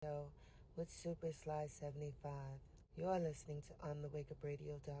with Super Sly 75. You're listening to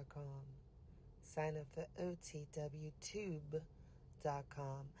onthewakeupradio.com. Sign up for OTWTube.com,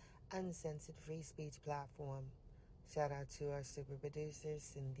 uncensored free speech platform. Shout out to our super producer,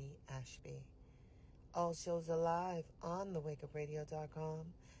 Cindy Ashby. All shows are live on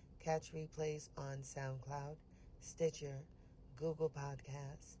thewakeupradio.com. Catch replays on SoundCloud, Stitcher, Google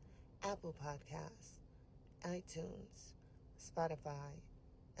Podcasts, Apple Podcasts, iTunes, Spotify,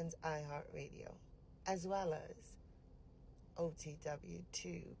 and iHeartRadio, as well as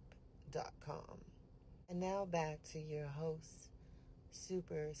OTWTube.com. And now back to your host,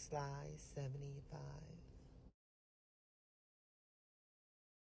 Super Sly 75.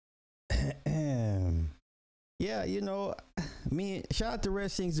 Yeah, shout out to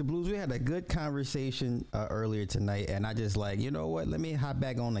Red Sings the Blues. We had a good conversation earlier tonight, and I just like, you know what? Let me hop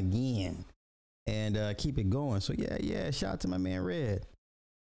back on again and keep it going. So yeah, shout out to my man Red.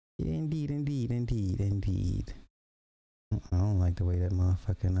 Yeah, indeed. I don't like the way that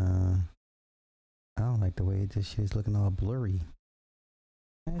motherfucking I don't like the way this shit's looking all blurry.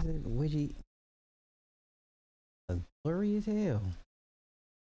 How's it widget? Blurry as hell.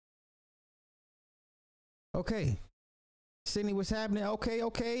 Okay. Sydney, what's happening? Okay.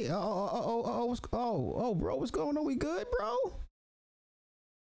 Bro, what's going on? We good, bro?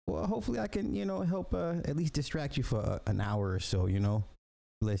 Well, hopefully I can, help at least distract you for an hour or so,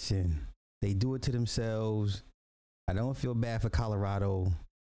 Listen, they do it to themselves. I don't feel bad for Colorado.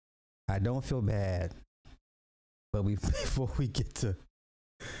 I don't feel bad. But before we get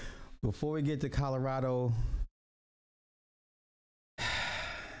to Colorado,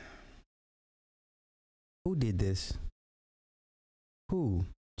 who did this? Who?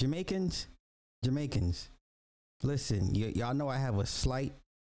 Jamaicans? Listen, y'all know I have a slight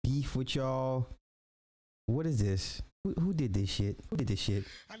beef with y'all. What is this? Who did this shit?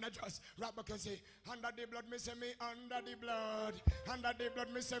 And I just rap back and say, under the blood, me say me under the blood. Under the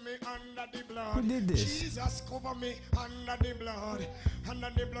blood, me say me under the blood. Who did this? Jesus cover me under the blood. Under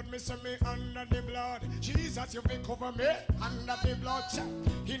the blood, me say me under the blood. Jesus, you will cover me under the blood.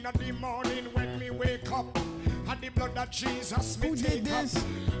 In the morning when me wake up, and the blood of Jesus me take up.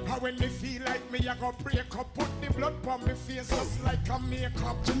 And when me feel like me, I go break up. Put the blood on me face just like a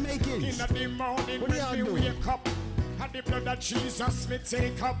makeup. Jamaicans. In the morning when me wake up, and the blood of Jesus me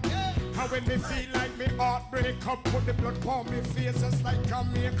take up. And when me feel like me heart break up, put the blood on me face just like a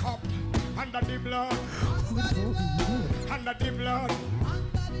makeup. Under the blood, under the blood,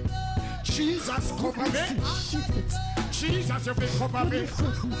 Jesus cover me. Jesus, you will cover me.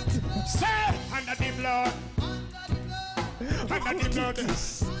 Say, under the blood, under the blood,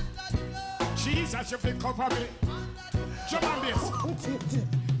 Jesus, you will cover me. Jump on this.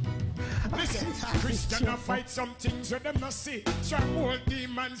 Listen, Christian fight some things with them not see. Stronghold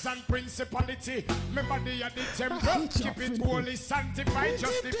demons and principality. Remember they are the temple. Keep it holy, sanctified,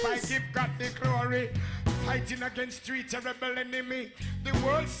 justify, give God the glory. Fighting against three terrible enemy. The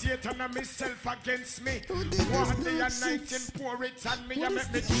world, Satan and myself against me. One day anointing, pour it on me and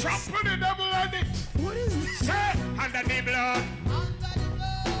make me trample the devil on it. What is this? Say, under the blood.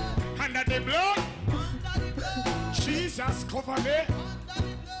 Under the blood. Jesus cover me.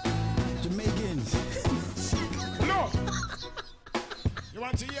 Jamaicans. No. You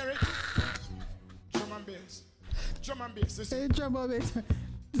want to hear it? Drum and bass. Drum and bass. Hey, drum and bass.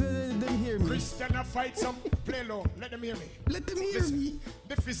 Let them hear me. Christian fight some. Play low. Let them hear me. Let them hear me.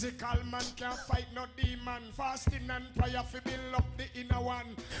 The physical man can't fight no demon. Fasting and prayer for build up the inner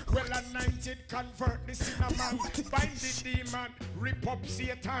one. Well anointed convert the sinner man. Bind the demon. Rip up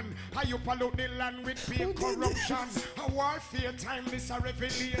Satan. How you pollute the land with pure corruption. A warfare time this a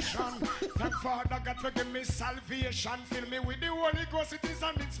revelation. Thank Father God for give me salvation. Fill me with the Holy Ghost. It is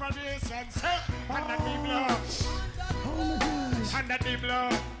an inspiration. Say, under the blood. Oh my gosh. Under the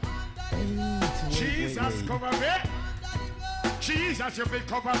blood. Jesus cover me. Jesus, you will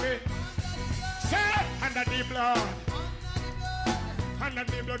cover me. Say, under the blood. Under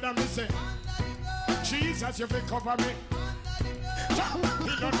the blood, and me say, Jesus, you will cover me.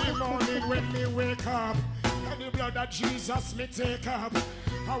 In the morning when me wake up, and the blood of Jesus me take up.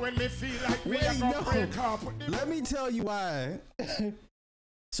 And when me feel like me, I go break up. Let me tell you why.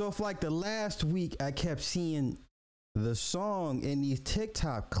 So for like the last week, I kept seeing the song in these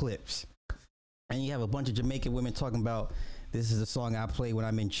TikTok clips, and you have a bunch of Jamaican women talking about, this is the song I play when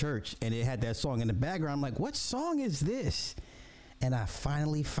I'm in church, and it had that song in the background. I'm like, what song is this? And I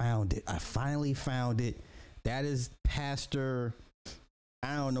finally found it. That is Pastor,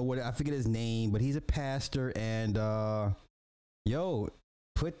 I don't know I forget his name, but he's a pastor, and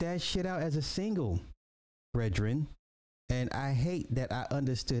put that shit out as a single, brethren. And I hate that I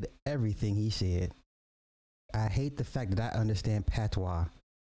understood everything he said. I hate the fact that I understand patois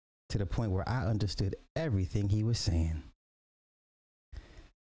to the point where I understood everything he was saying.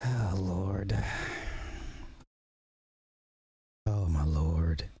 Oh, Lord. Oh, my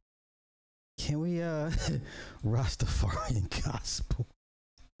Lord. Can we, Rastafarian gospel?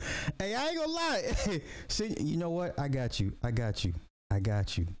 Hey, I ain't gonna lie. Hey, see, you know what? I got you.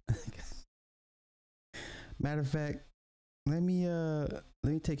 Matter of fact, let me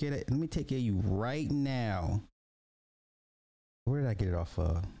take care of you right now. Where did I get it off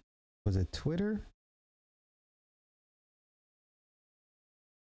of? Was it Twitter?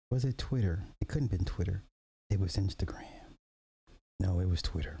 It couldn't have been Twitter. It was Instagram. No, it was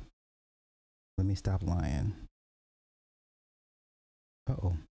Twitter. Let me stop lying.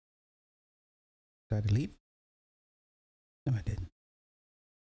 Uh-oh. Did I delete? No, I didn't.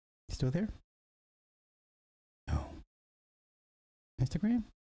 You still there? No. Instagram?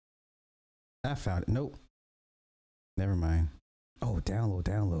 I found it. Nope. Never mind. Oh,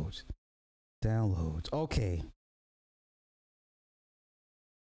 downloads. Okay.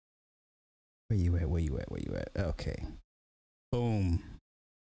 Where you at? Okay. Boom.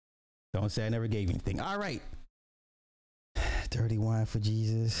 Don't say I never gave you anything. All right. Dirty wine for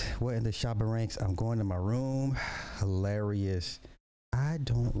Jesus. What in the shopping ranks? I'm going to my room. Hilarious. I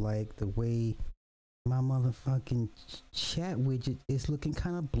don't like the way my motherfucking chat widget is looking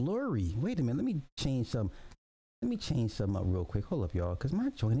kind of blurry. Wait a minute. Let me change something up real quick. Hold up, y'all, because my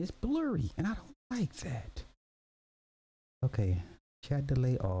joint is blurry and I don't like that. Okay. Chat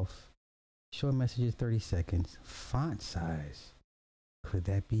delay off. Short messages 30 seconds. Font size. Could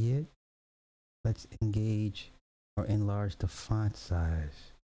that be it? Let's engage or enlarge the font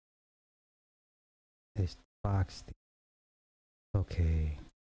size. It's box. Okay.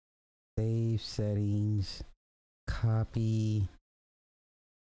 Save settings. Copy.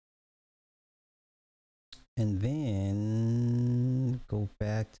 And then go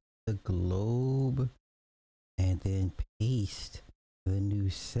back to the globe and then paste the new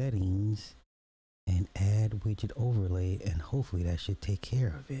settings and add widget overlay, and hopefully that should take care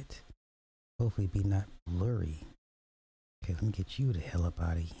of it. Hopefully be not blurry. Okay, let me get you the hell up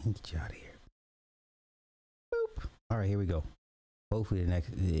out of here. Get you out of here. Boop. All right, here we go. Hopefully the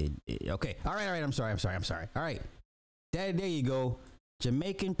next. Okay. All right. I'm sorry. All right. There you go.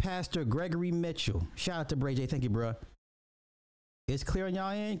 Jamaican pastor Gregory Mitchell. Shout out to Bray J. Thank you, bro. It's clear on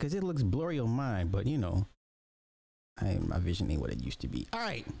y'all end because it looks blurry on mine, but you know, my vision ain't what it used to be. All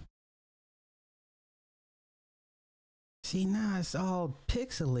right. See, now it's all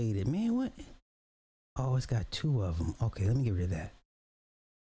pixelated, man. What? Oh, it's got two of them. Okay, let me get rid of that.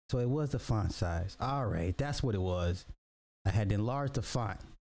 So it was the font size. All right, that's what it was. I had to enlarge the font.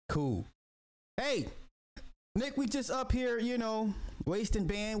 Cool. Hey, Nick, we just up here, you know, wasting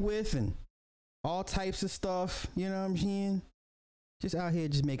bandwidth and all types of stuff. You know what I'm saying? Just out here,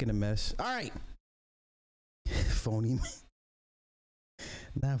 just making a mess. All right. Phony.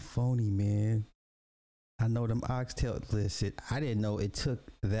 Not phony, man. I know them oxtail. Listen, I didn't know it took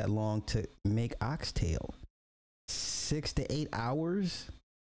that long to make oxtail. 6 to 8 hours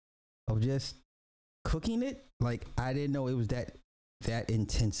of just cooking it. Like, I didn't know it was that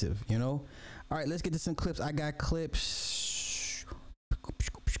intensive, you know? All right, let's get to some clips. I got clips.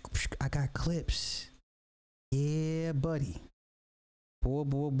 Yeah, buddy.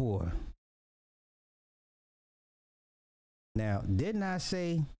 Boy. Now, didn't I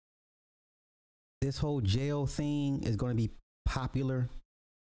say this whole jail thing is going to be popular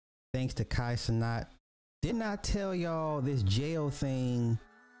thanks to Kai Cenat? Didn't I tell y'all this jail thing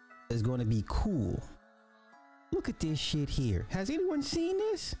is going to be cool? Look at this shit here. Has anyone seen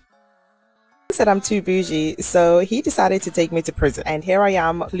this? Said I'm too bougie, so he decided to take me to prison, and here I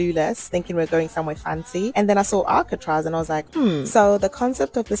am clueless, thinking we're going somewhere fancy, and then I saw Alcatraz and I was like, so the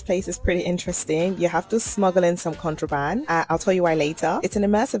concept of this place is pretty interesting. You have to smuggle in some contraband. I'll tell you why later. It's an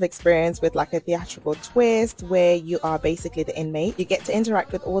immersive experience with like a theatrical twist where you are basically the inmate. You get to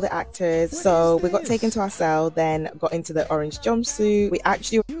interact with all the actors. So we got taken to our cell, then got into the orange jumpsuit.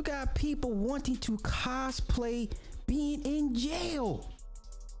 You got people wanting to cosplay being in jail.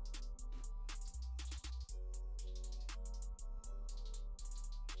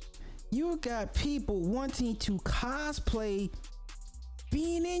 You got people wanting to cosplay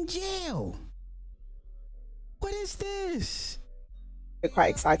being in jail. What is this? quite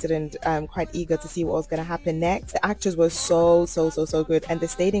excited and quite eager to see what was going to happen next. The actors were so good, and they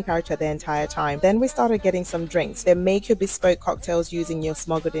stayed in character the entire time. Then we started getting some drinks. They make your bespoke cocktails using your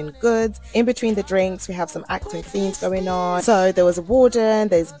smuggled in goods. In between the drinks, we have some acting scenes going on. So there was a warden,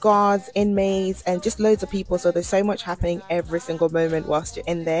 there's guards, inmates, and just loads of people. So there's so much happening every single moment whilst you're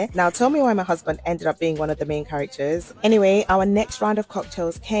in there. Now tell me why my husband ended up being one of the main characters. Anyway, our next round of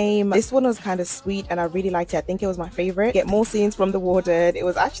cocktails came. This one was kind of sweet and I really liked it. I think it was my favorite. Get more scenes from the warden. It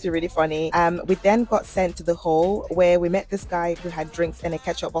was actually really funny. We then got sent to the hall where we met this guy who had drinks in a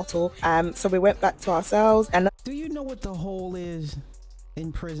ketchup bottle. So we went back to ourselves. And do you know what the hole is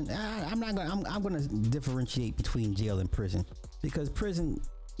in prison? I'm gonna differentiate between jail and prison, because prison,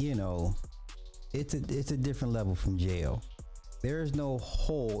 you know, it's a different level from jail. There is no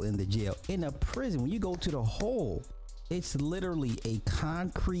hole in the jail. In a prison, when you go to the hole, it's literally a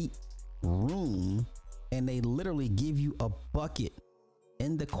concrete room, and they literally give you a bucket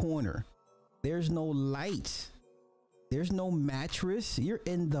in the corner. There's no lights. There's no mattress. You're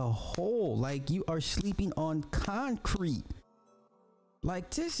in the hole. Like, you are sleeping on concrete. Like,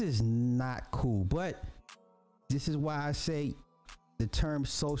 this is not cool. But this is why I say the term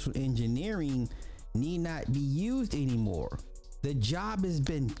social engineering need not be used anymore. The job has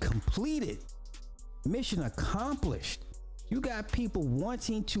been completed. Mission accomplished. You got people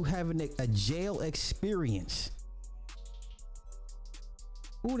wanting to have a jail experience.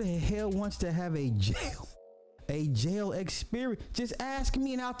 Who the hell wants to have a jail experience? Just ask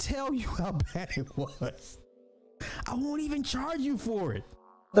me and I'll tell you how bad it was. I won't even charge you for it.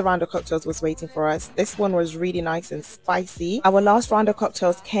 The round of cocktails was waiting for us. This one was really nice and spicy. Our last round of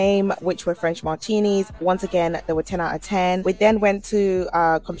cocktails came, which were French martinis. Once again, they were 10 out of 10. We then went to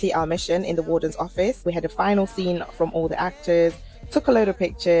complete our mission in the warden's office. We had a final scene from all the actors, took a load of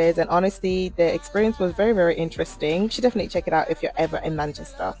pictures, and honestly, the experience was very interesting. You should definitely check it out if you're ever in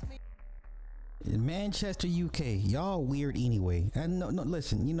Manchester. Manchester, UK, y'all weird anyway. And no,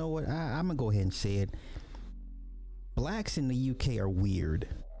 listen, you know what? I'm gonna go ahead and say it. Blacks in the UK are weird.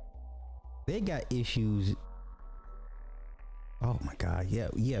 They got issues. Oh my God,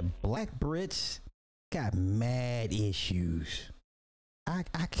 yeah. Black Brits got mad issues. I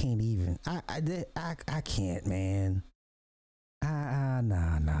can't even. I can't, man.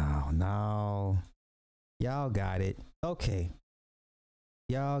 No. Y'all got it. Okay.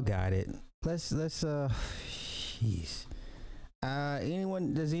 Y'all got it. Let's jeez. Does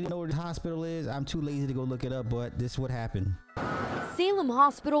anyone know where the hospital is? I'm too lazy to go look it up, but this is what happened. Salem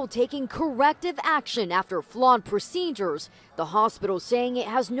Hospital taking corrective action after flawed procedures. The hospital saying it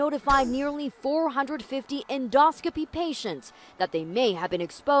has notified nearly 450 endoscopy patients that they may have been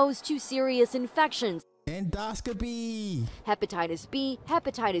exposed to serious infections. Endoscopy! Hepatitis B,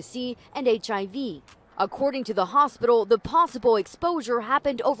 hepatitis C, and HIV. According to the hospital, the possible exposure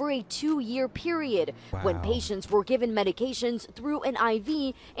happened over a 2-year period when patients were given medications through an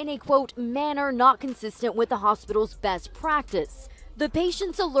IV in a, quote, manner not consistent with the hospital's best practice. The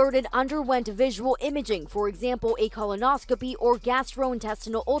patients alerted underwent visual imaging, for example, a colonoscopy or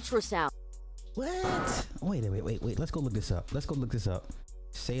gastrointestinal ultrasound. What? Wait. Let's go look this up.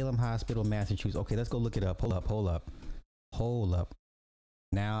 Salem Hospital, Massachusetts. Okay, let's go look it up. Hold up.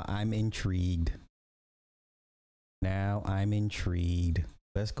 Now I'm intrigued.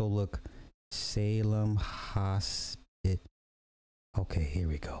 Let's go look. Salem Hospital. Okay, here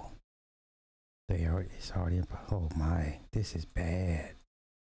we go. It's already. Oh my, this is bad.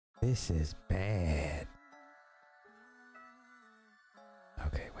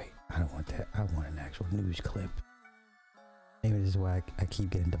 Okay, wait. I don't want that. I want an actual news clip. Maybe this is why I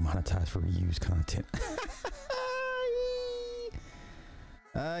keep getting demonetized for reused content.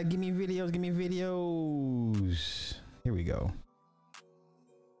 Give me videos. Here we go.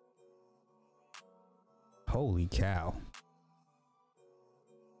 Holy cow.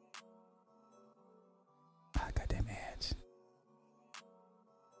 Goddamn ads.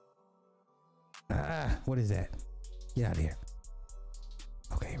 What is that? Get out of here.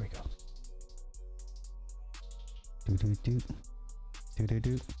 Okay, here we go. Do.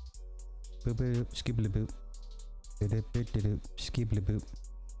 Boop, skibbly boop. Skibbly boop.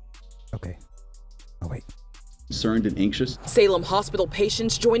 Okay. Oh, wait. Concerned and anxious. Salem Hospital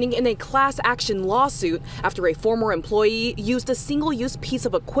patients joining in a class action lawsuit after a former employee used a single-use piece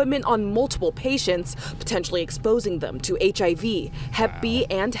of equipment on multiple patients, potentially exposing them to HIV, Hep B,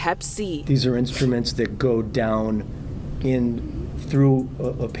 and Hep C. These are instruments that go down through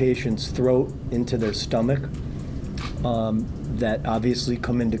a patient's throat into their stomach. that obviously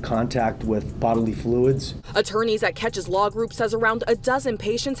come into contact with bodily fluids. Attorneys at Catch's Law Group says around a dozen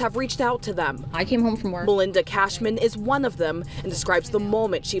patients have reached out to them. I came home from work. Melinda Cashman is one of them and describes the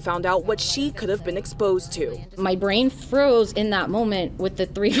moment she found out what she could have been exposed to. My brain froze in that moment with the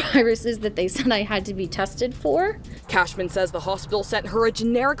 3 viruses that they said I had to be tested for. Cashman says the hospital sent her a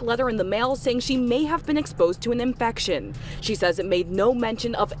generic letter in the mail saying she may have been exposed to an infection. She says it made no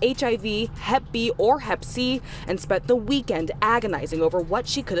mention of HIV, Hep B, or Hep C, and spent the weekend agonizing over what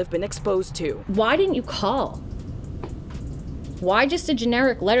she could have been exposed to. Why didn't you call? Why just a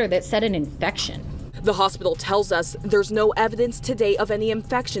generic letter that said an infection? The hospital tells us there's no evidence today of any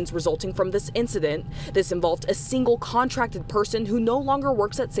infections resulting from this incident. This involved a single contracted person who no longer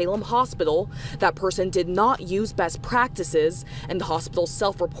works at Salem Hospital. That person did not use best practices, and the hospital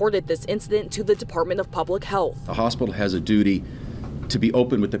self-reported this incident to the Department of Public Health. The hospital has a duty to be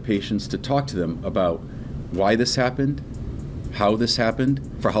open with the patients, to talk to them about why this happened, how this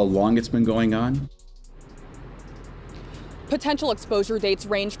happened, for how long it's been going on. Potential exposure dates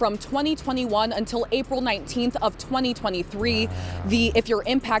range from 2021 until April 19th of 2023. If you're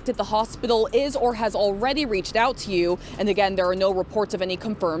impacted, the hospital is or has already reached out to you. And again, there are no reports of any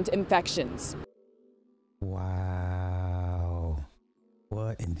confirmed infections. Wow.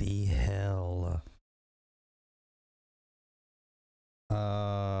 What in the hell?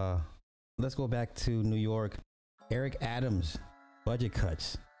 Let's go back to New York. Eric Adams, budget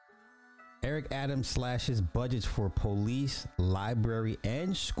cuts. Eric Adams slashes budgets for police, library,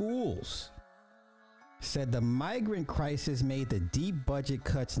 and schools. Said the migrant crisis made the deep budget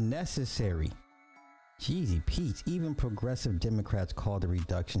cuts necessary. Jeezy Pete, even progressive Democrats called the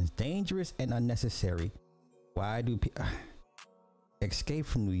reductions dangerous and unnecessary. Why do Escape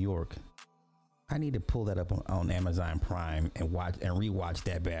from New York? I need to pull that up on Amazon Prime and watch and rewatch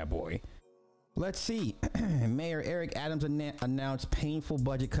that bad boy. Let's see. Mayor Eric Adams announced painful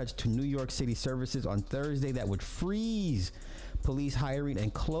budget cuts to New York City services on Thursday that would freeze police hiring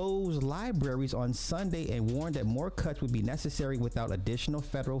and close libraries on Sunday, and warned that more cuts would be necessary without additional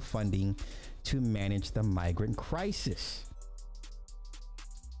federal funding to manage the migrant crisis.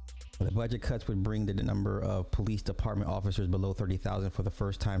 The budget cuts would bring the number of police department officers below 30,000 for the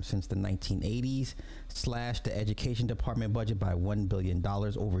first time since the 1980s, slash the education department budget by $1 billion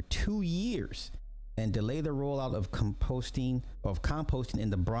over 2 years, and delay the rollout of composting in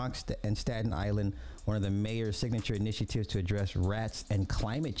the Bronx and Staten Island, one of the mayor's signature initiatives to address rats and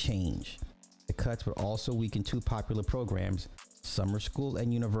climate change. The cuts would also weaken 2 popular programs, summer school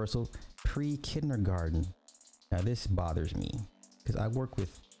and universal pre-kindergarten. Now this bothers me because I work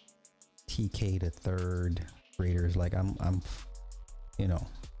with TK to 3rd graders. Like I'm you know,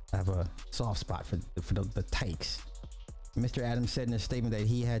 I have a soft spot for the tykes. Mr. Adams said in a statement that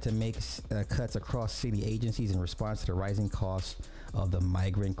he had to make cuts across city agencies in response to the rising costs of the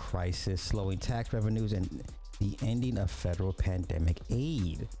migrant crisis, slowing tax revenues, and the ending of federal pandemic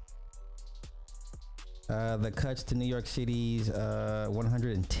aid. The cuts to New York City's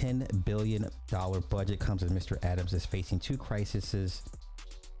 $110 billion budget comes as Mr. Adams is facing two crises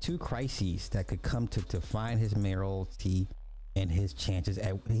that could come to define his mayoralty and his chances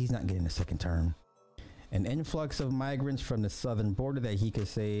at, he's not getting a second term. An influx of migrants from the southern border that he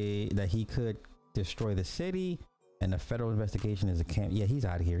could destroy the city, and a federal investigation is a camp. Yeah, he's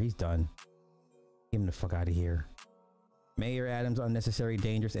out of here. He's done. Get him the fuck out of here. Mayor Adams' unnecessary,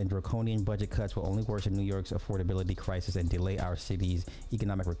 dangerous, and draconian budget cuts will only worsen New York's affordability crisis and delay our city's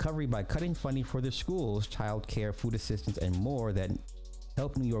economic recovery by cutting funding for the schools, child care, food assistance, and more that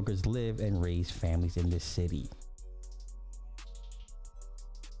help New Yorkers live and raise families in this city.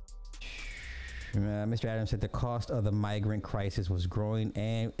 Mr. Adams said the cost of the migrant crisis was growing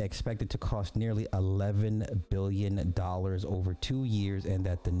and expected to cost nearly $11 billion over 2 years, and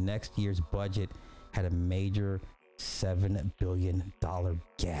that the next year's budget had a major $7 billion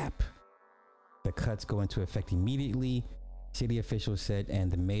gap. The cuts go into effect immediately, city officials said,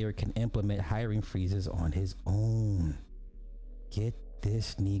 and the mayor can implement hiring freezes on his own. Get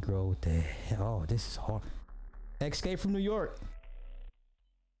this Negro the hell. Oh, this is hard. Escape from New York.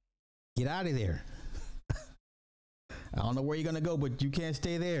 Get out of there. I don't know where you're gonna go, but you can't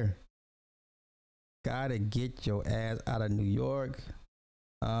stay there. Gotta get your ass out of New York.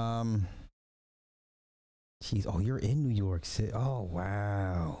 Jeez, oh, you're in New York City. Oh,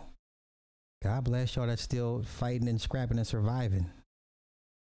 wow. God bless y'all that's still fighting and scrapping and surviving.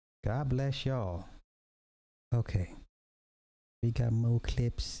 God bless y'all. Okay. We got more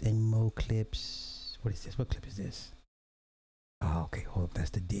clips and more clips. What is this? What clip is this? Oh, okay, hold up. That's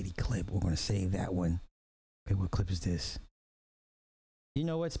the Diddy clip. We're going to save that one. Okay, what clip is this? You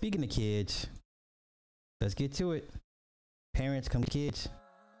know what? Speaking of kids, let's get to it. Parents, come get kids.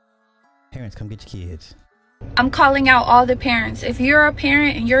 Parents, come get your kids. I'm calling out all the parents. If you're a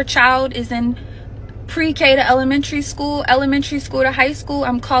parent and your child is in pre-K to elementary school to high school,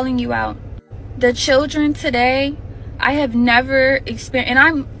 I'm calling you out. The children today, I have never experienced,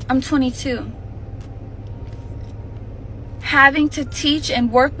 and I'm 22. Having to teach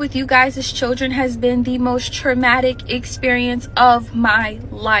and work with you guys as children has been the most traumatic experience of my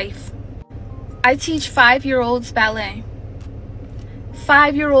life. I teach 5-year-olds ballet.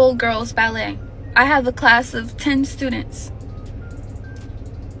 5-year-old girls ballet. I have a class of 10 students.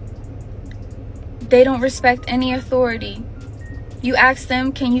 They don't respect any authority. You ask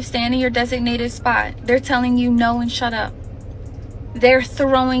them, can you stand in your designated spot? They're telling you no and shut up. They're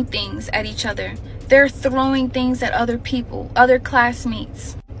throwing things at each other. They're throwing things at other people, other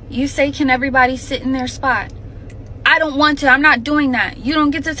classmates. You say, can everybody sit in their spot? I don't want to. I'm not doing that. You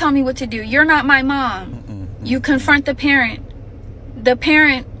don't get to tell me what to do. You're not my mom. You confront the parent. The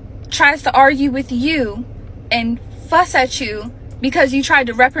parent tries to argue with you and fuss at you because you tried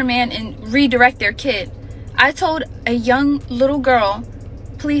to reprimand and redirect their kid. I told a young little girl,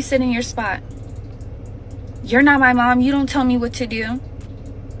 please sit in your spot. You're not my mom. You don't tell me what to do.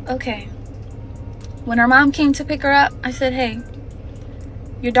 Okay. When her mom came to pick her up, I said, hey,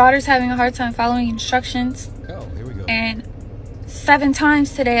 your daughter's having a hard time following instructions. Oh, here we go. And 7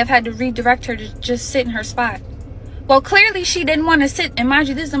 times today I've had to redirect her to just sit in her spot. Well, clearly she didn't want to sit, and mind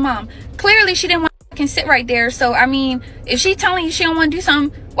you, this is a mom. Clearly she didn't want to sit right there. So, I mean, if she's telling you she don't want to do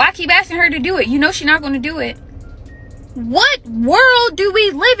something, why keep asking her to do it? You know she's not going to do it. What world do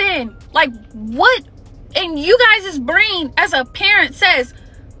we live in? Like, what in you guys' brain as a parent says,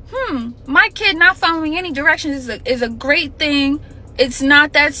 my kid not following any directions is a great thing. It's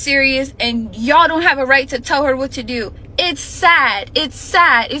not that serious, and y'all don't have a right to tell her what to do. It's sad. It's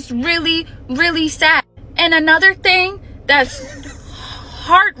sad. It's really, really sad. And another thing that's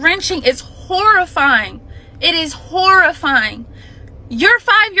heart-wrenching is horrifying. It is horrifying. Your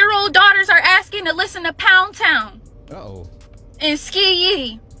 5-year-old daughters are asking to listen to Pound Town. Uh-oh. And Ski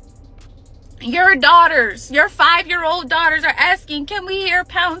Yee. Your daughters, your 5-year-old daughters are asking, can we hear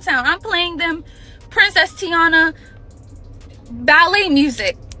Pound Town? I'm playing them Princess Tiana ballet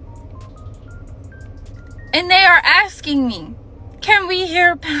music. And they are asking me, can we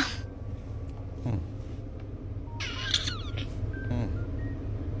hear Pound?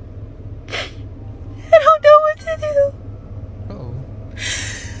 I don't know what to do. Uh-oh.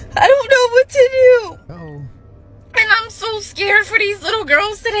 I don't know what to do. Uh-oh. And I'm so scared for these little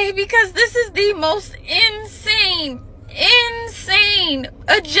girls today because this is the most insane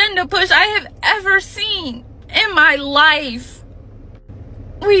agenda push I have ever seen in my life.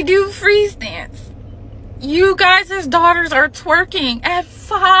 We do freeze dance. You guys' daughters are twerking at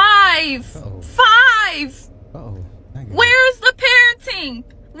 5. Uh-oh. 5. Uh-oh. Where's the parenting?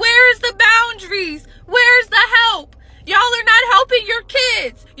 Where's the boundaries? Where's the help? Y'all are not helping your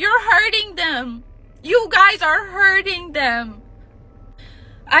kids. You're hurting them. You guys are hurting them.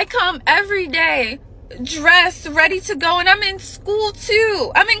 I come every day dressed, ready to go, and I'm in school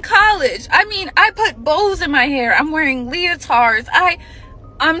too. I'm in college. I mean, I put bows in my hair. I'm wearing leotards.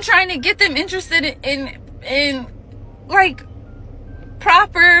 I'm trying to get them interested in like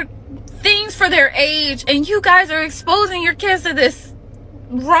proper things for their age, and you guys are exposing your kids to this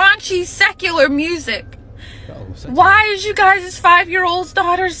raunchy secular music. Why is you guys' 5-year-old's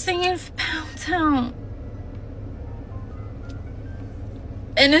daughters singing Pound Town?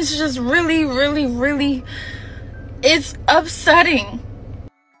 And it's just really, really, really, it's upsetting.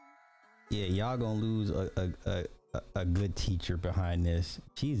 Yeah, y'all gonna lose a good teacher behind this.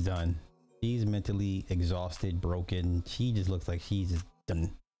 She's done. She's mentally exhausted, broken. She just looks like she's just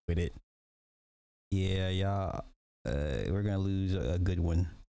done with it. Yeah, y'all, we're gonna lose a good one.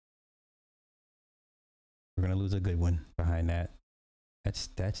 We're gonna lose a good one behind that.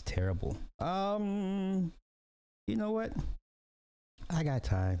 That's terrible. You know what? I got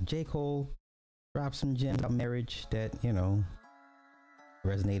time. J. Cole dropped some gems about marriage that, you know,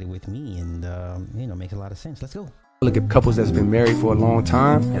 resonated with me and, you know, makes a lot of sense. Let's go. Look at couples that's been married for a long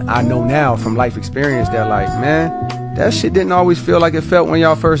time, and I know now from life experience that, like, man, that shit didn't always feel like it felt when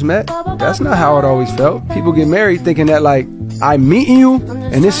y'all first met. That's not how it always felt. People get married thinking that, like, I'm meeting you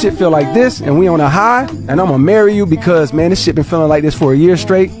and this shit feel like this and we on a high and I'm gonna marry you because, man, this shit been feeling like this for a year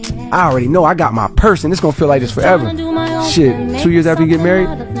straight. I already know I got my person. It's gonna feel like this forever. Shit, 2 years after you get married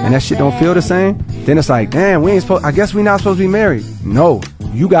and that shit don't feel the same, then it's like, damn, I guess we not supposed to be married. No,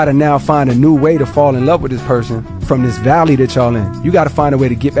 you gotta now find a new way to fall in love with this person from this valley that y'all in. You gotta find a way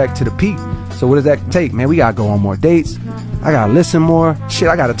to get back to the peak. So what does that take? Man, we gotta go on more dates. I gotta listen more. Shit,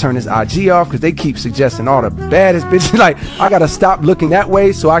 I gotta turn this IG off because they keep suggesting all the baddest bitches. Like, I gotta stop looking that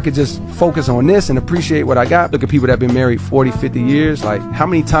way so I could just focus on this and appreciate what I got. Look at people that have been married 40, 50 years. Like, how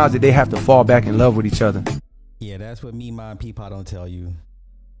many times did they have to fall back in love with each other? Yeah, that's what me, Ma, and Peepaw don't tell you.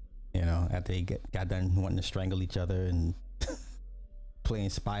 You know, after they got done wanting to strangle each other and playing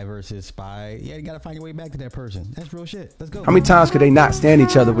spy versus spy. Yeah, you gotta find your way back to that person. That's real shit. Let's go. How many times could they not stand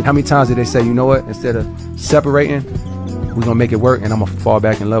each other? How many times did they say, you know what, instead of separating, we're gonna make it work and I'm gonna fall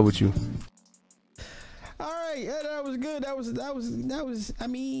back in love with you? All right, yeah, that was good. That was, I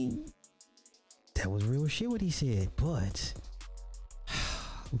mean, that was real shit what he said, but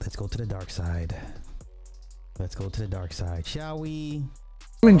let's go to the dark side. Let's go to the dark side, shall we?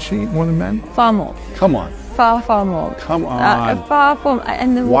 Women cheat more than men? Far more. Come on. Far, far more. Come on. Far from.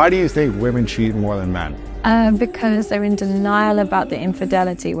 And why do you think women cheat more than men? Because they're in denial about the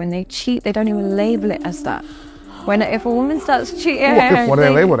infidelity. When they cheat, they don't even label it as that. If a woman starts cheating, what do they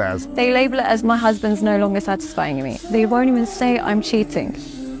label it as? They label it as my husband's no longer satisfying me. They won't even say I'm cheating.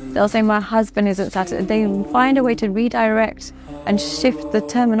 They'll say my husband isn't satisfied. They find a way to redirect and shift the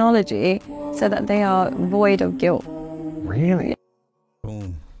terminology so that they are void of guilt. Really?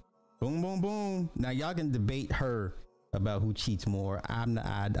 Boom. Boom, boom, boom. Now y'all can debate her about who cheats more. I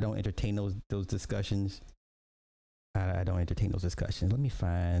don't entertain those discussions. I don't entertain those discussions. Let me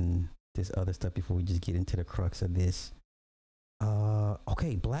find this other stuff before we just get into the crux of this.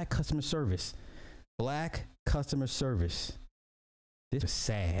 Okay, black customer service. Black customer service. This is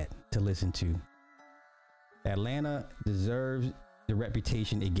sad to listen to. Atlanta deserves the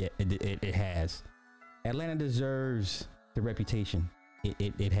reputation it has. Atlanta deserves the reputation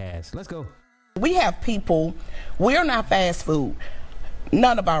it has. Let's go. We have people, we're not fast food.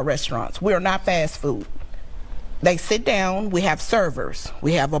 None of our restaurants, we're not fast food. They sit down, we have servers.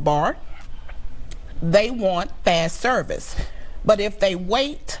 We have a bar. They want fast service. But if they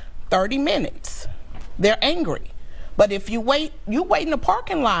wait 30 minutes, they're angry. But if you wait in the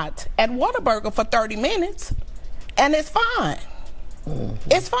parking lot at Whataburger for 30 minutes, and it's fine.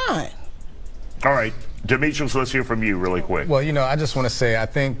 It's fine. All right, Demetrius, let's hear from you really quick. Well, I just want to say, I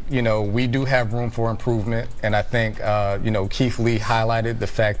think, we do have room for improvement. And I think, Keith Lee highlighted the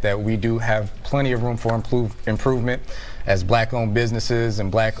fact that we do have plenty of room for improvement as black-owned businesses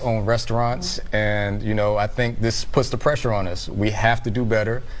and black-owned restaurants. And, I think this puts the pressure on us. We have to do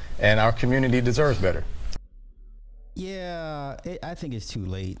better, and our community deserves better. Yeah, I think it's too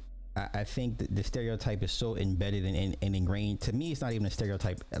late. I think that the stereotype is so embedded and ingrained. To me, it's not even a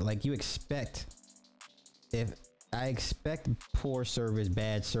stereotype. Like, you expect, if I expect poor service,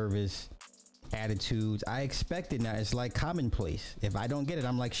 bad service, attitudes, I expect it now. It's like commonplace. If I don't get it,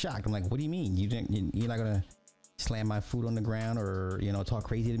 I'm like shocked. I'm like, what do you mean? You're not gonna slam my food on the ground, or talk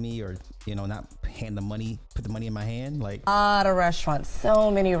crazy to me, or not hand the money, put the money in my hand? Like, a lot of restaurants,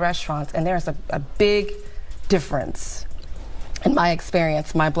 so many restaurants, and there's a big difference. In my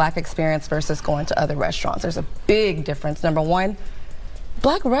experience, my black experience versus going to other restaurants, there's a big difference. Number one,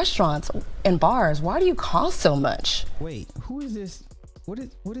 black restaurants and bars, why do you cost so much? Wait, who is this? What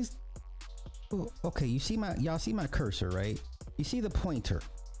is? Oh, okay, y'all see my cursor, right? You see the pointer.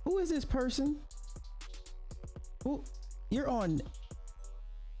 Who is this person? Who? You're on,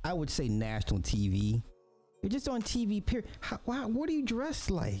 I would say, national TV. You're just on TV, period. What are you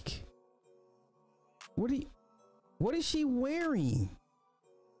dressed like? What is she wearing?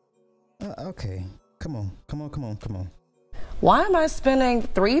 Okay, come on. Why am I spending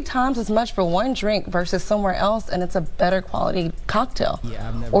 3 times as much for one drink versus somewhere else, and it's a better quality cocktail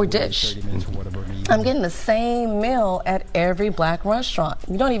or dish? I'm getting the same meal at every black restaurant.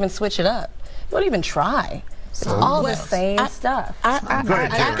 You don't even switch it up. You don't even try. It's all the same stuff. I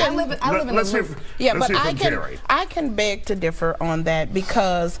can beg to differ on that,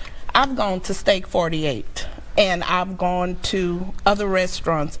 because I've gone to Steak 48. And I've gone to other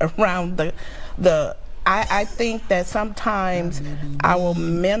restaurants around I think that sometimes our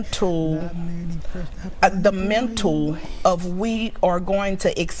mental of we are going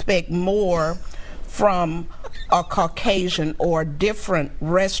to expect more from a Caucasian or more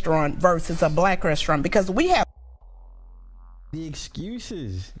restaurant versus a black restaurant, because we have the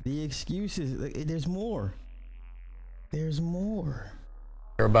excuses. There's more.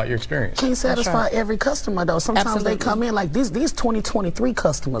 About your experience. Can't satisfy every customer though. Sometimes they come in like these 2023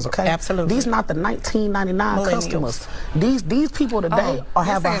 customers, okay? Absolutely. These not the 1999 customers. These people today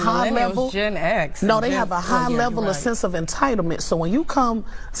have a high level. Gen X. No, they have a high level of sense of entitlement. So when you come,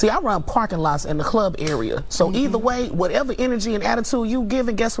 see, I run parking lots in the club area. So either way, whatever energy and attitude you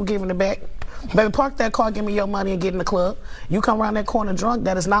giving, guess who giving it back? Baby, park that car, give me your money, and get in the club. You come around that corner drunk,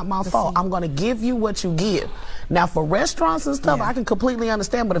 that is not my fault. I'm going to give you what you give. Now, for restaurants and stuff, I can completely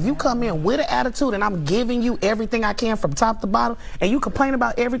understand, but if you come in with an attitude and I'm giving you everything I can from top to bottom, and you complain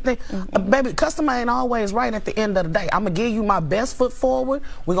about everything, baby, customer ain't always right at the end of the day. I'm going to give you my best foot forward.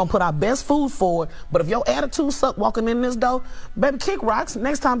 We're going to put our best food forward, but if your attitude suck walking in this door, baby, kick rocks.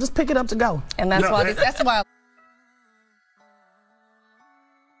 Next time, just pick it up to go. And that's why that's why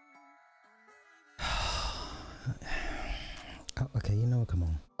Okay, you know what? Come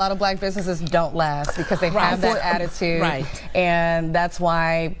on. a lot of black businesses don't last because they have that attitude. Right. And that's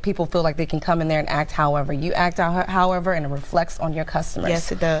why people feel like they can come in there and act however. You act however, and it reflects on your customers.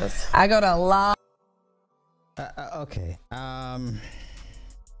 Yes, it does. I go to a lot. Okay. Wow.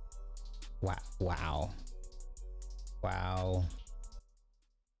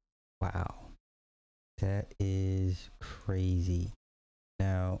 That is crazy.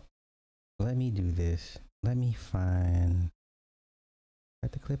 Now, let me do this. Let me find.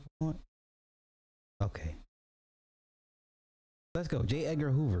 Got the clip on? Okay. Let's go. J.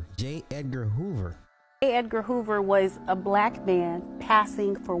 Edgar Hoover. J. Edgar Hoover. J. Edgar Hoover was a black man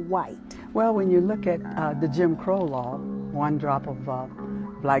passing for white. Well, when you look at the Jim Crow law, one drop of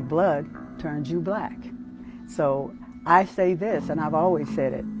black blood turns you black. So I say this, and I've always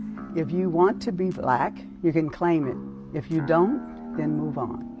said it, if you want to be black, you can claim it. If you don't, then move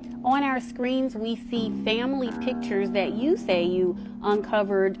on. On our screens, we see family pictures that you say you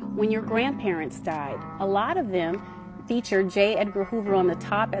uncovered when your grandparents died. A lot of them feature J. Edgar Hoover on the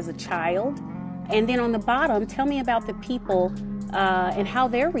top as a child. And then on the bottom, tell me about the people and how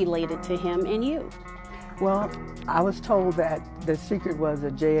they're related to him and you. Well, I was told that the secret was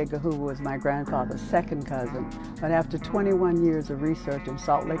that J. Edgar Hoover was my grandfather's second cousin. But after 21 years of research in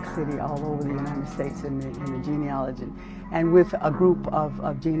Salt Lake City, all over the United States in the genealogy, and with a group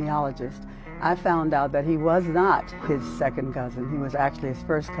of genealogists, I found out that he was not his second cousin. He was actually his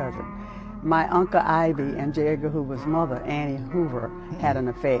first cousin. My Uncle Ivy and J. Edgar Hoover's mother, Annie Hoover, had an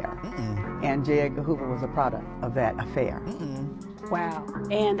affair. And J. Edgar Hoover was a product of that affair. Wow.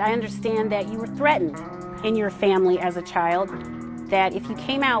 And I understand that you were threatened in your family as a child, that if you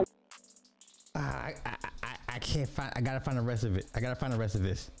came out... I can't find... I gotta find the rest of it. I gotta find the rest of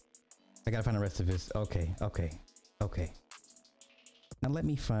this. Okay. Now let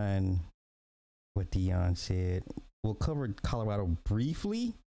me find what Dion said. We'll cover Colorado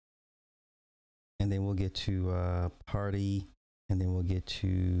briefly, and then we'll get to Pardi, and then we'll get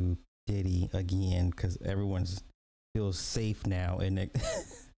to Diddy again, because everyone feels safe now, and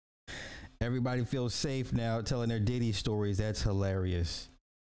everybody feels safe now telling their Diddy stories. That's hilarious.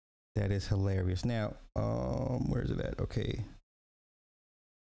 That is hilarious. Now, where's it at? Okay.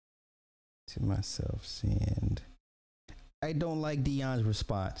 To myself, send. I don't like Dion's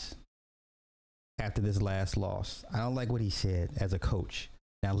response after this last loss. I don't like what he said as a coach.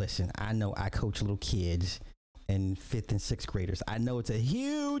 Now listen, I know I coach little kids and 5th and 6th graders. I know it's a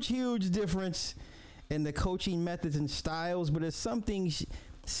huge difference in the coaching methods and styles, but it's something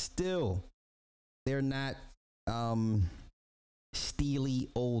still, they're not steely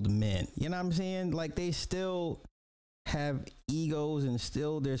old men. You know what I'm saying? Like, they still have egos, and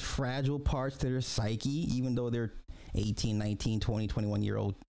still there's fragile parts to their psyche, even though they're 18, 19, 20,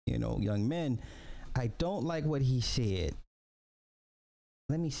 21-year-old, young men. I don't like what he said.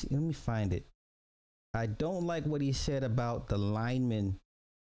 Let me find it. I don't like what he said about the linemen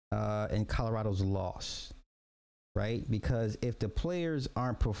in Colorado's loss, right? Because if the players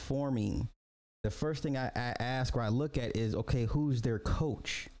aren't performing, the first thing I ask or I look at is, okay, who's their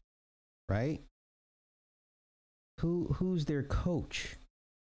coach, right? Who's their coach?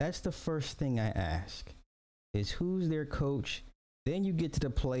 That's the first thing I ask, is who's their coach. Then you get to the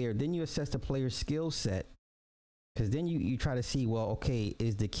player. Then you assess the player's skill set, because then you try to see, well, okay,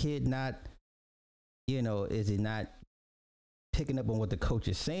 is the kid not, is it not picking up on what the coach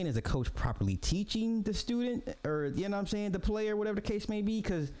is saying? Is the coach properly teaching the student, or, the player, whatever the case may be?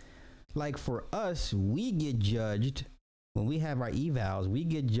 Because, like, for us, we get judged when we have our evals. We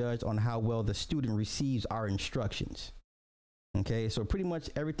get judged on how well the student receives our instructions. Okay, so pretty much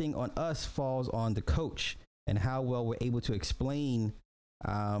everything on us falls on the coach and how well we're able to explain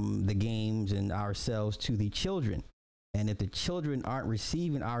the games and ourselves to the children. And if the children aren't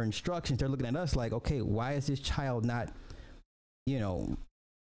receiving our instructions, they're looking at us like, okay, why is this child not,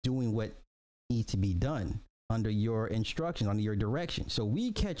 doing what needs to be done under your instructions, under your direction? So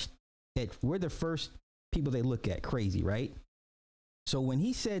we catch that we're the first people they look at crazy, right? So when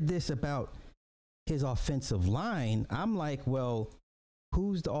he said this about his offensive line, I'm like, well,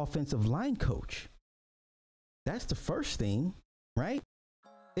 who's the offensive line coach? That's the first thing, right?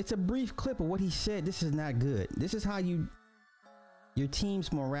 It's a brief clip of what he said. This is not good. This is how your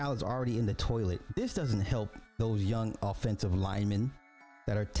team's morale is already in the toilet. This doesn't help those young offensive linemen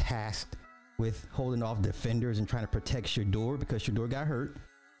that are tasked with holding off defenders and trying to protect Shador because Shador got hurt,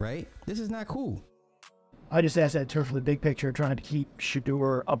 right? This is not cool. I just asked that turf for the big picture, trying to keep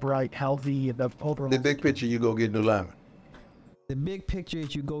Shador upright, healthy, and the overall. The big picture, you go get new linemen. The big picture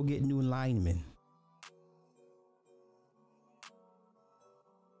is you go get new linemen.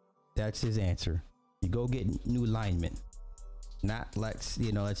 That's his answer. You go get new linemen. Not let's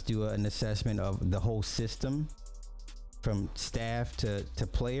do an assessment of the whole system from staff to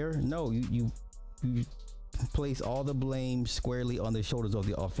player. No, you place all the blame squarely on the shoulders of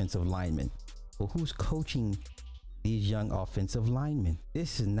the offensive linemen. Well, who's coaching these young offensive linemen?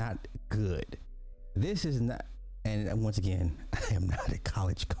 This is not good. This is not, and once again, I am not a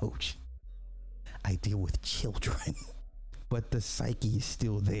college coach. I deal with children, but the psyche is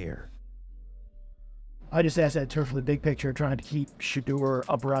still there. I just asked that turf for the big picture, trying to keep Shador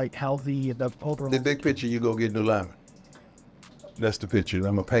upright, healthy, and the overall. The big picture, you go get new linemen. That's the picture.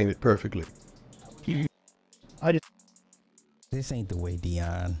 I'm gonna paint it perfectly. This ain't the way,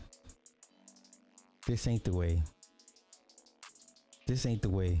 Dion. This ain't the way. This ain't the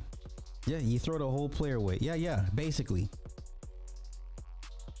way. Yeah, you throw the whole player away. Yeah, basically.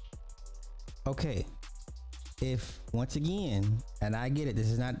 Okay. If, once again, and I get it,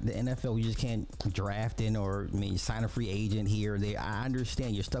 this is not the NFL, you just can't draft in or sign a free agent here or there. I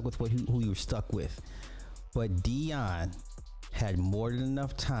understand you're stuck with who you're stuck with. But Dion had more than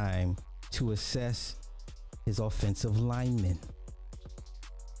enough time to assess his offensive linemen.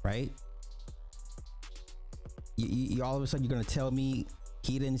 Right? You all of a sudden you're going to tell me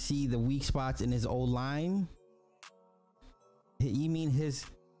he didn't see the weak spots in his old line? You mean his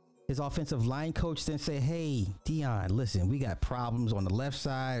offensive line coach then say, hey, Dion, listen, we got problems on the left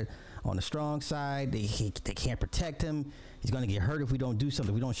side, on the strong side. They can't protect him. He's going to get hurt if we don't do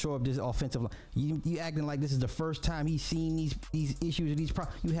something. We don't show up this offensive line. You acting like this is the first time he's seen these issues or these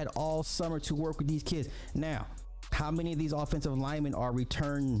problems. You had all summer to work with these kids. Now, how many of these offensive linemen are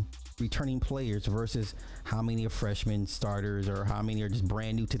returning players versus how many are freshmen starters or how many are just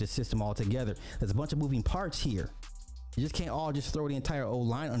brand new to the system altogether? There's a bunch of moving parts here. You just can't all just throw the entire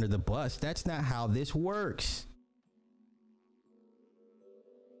O-line under the bus. That's not how this works.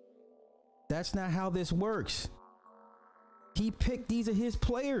 That's not how this works. He picked, these are his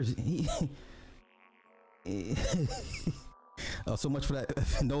players. Oh, so much for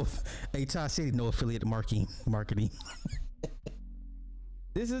that. No, Ty City, no affiliate marketing.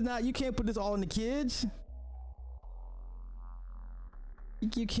 This is not, you can't put this all in the kids.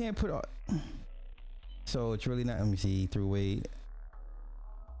 You can't put all. So it's really not, let me see, through weight.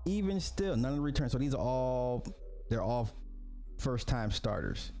 Even still, none of the returns. So these are they're all first time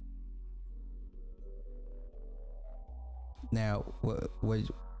starters. Now,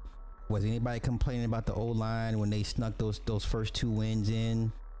 was anybody complaining about the O-line when they snuck those first 2 wins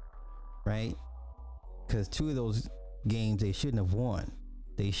in? Right? Because 2 of those games they shouldn't have won.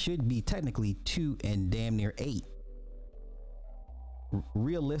 They should be technically 2 and damn near 8.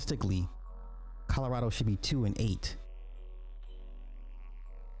 Realistically, Colorado should be 2 and 8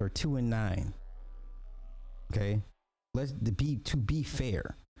 or 2 and 9. Okay, let's be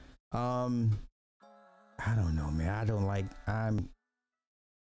fair. I don't know, man. I don't like.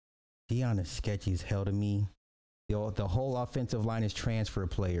 Dion is sketchy as hell to me. The whole offensive line is transfer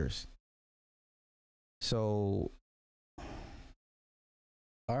players. So,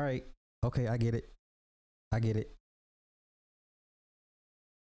 all right, okay, I get it.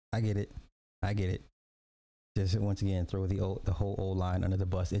 Just once again, throw the whole O line under the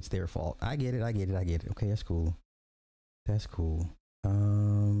bus. It's their fault. I get it. Okay, that's cool. Let's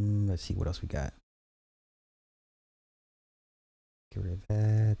see what else we got. Get rid of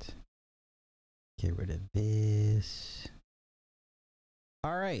that. Get rid of this.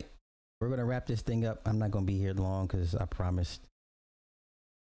 All right, we're gonna wrap this thing up. I'm not gonna be here long because I promised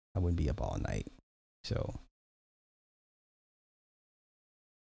I wouldn't be up all night. So,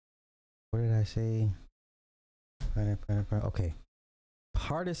 what did I say? Okay.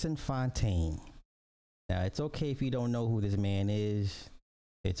 Partisan Fontaine. Now, it's okay if you don't know who this man is.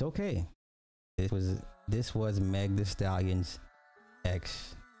 It's okay. This was Meg Thee Stallion's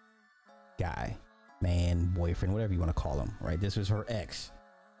ex guy, man, boyfriend, whatever you want to call him, right? This was her ex.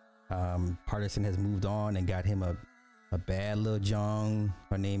 Partisan has moved on and got him a bad little Jung.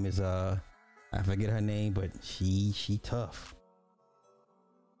 Her name is I forget her name, but she tough.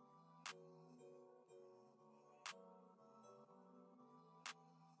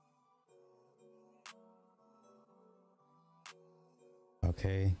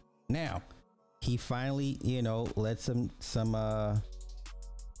 Okay. Now, he finally, you know, let some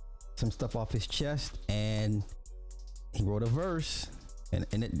stuff off his chest, and he wrote a verse and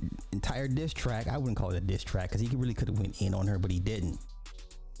an entire diss track. I wouldn't call it a diss track because he really could have went in on her, but he didn't.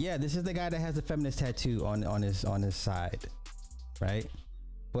 Yeah, this is the guy that has the feminist tattoo on his side, right?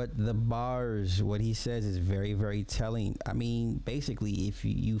 But the bars, what he says is very, very telling. I mean, basically, if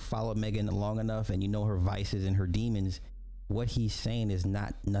you follow Megan long enough and you know her vices and her demons, what he's saying is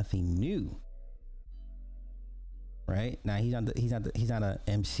nothing new. Right? Now he's not a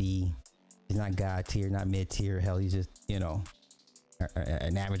MC. He's not God tier, not mid tier. Hell, he's just, you know,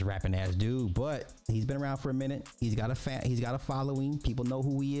 an average rapping ass dude. But he's been around for a minute. He's got a following. People know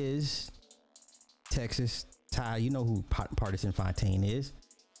who he is. Texas, Ty, you know who Partisan Fontaine is.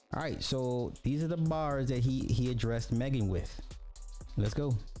 All right, so these are the bars that he addressed Megan with. Let's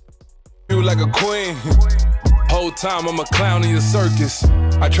go. You like a queen. Whole time I'm a clown in your circus.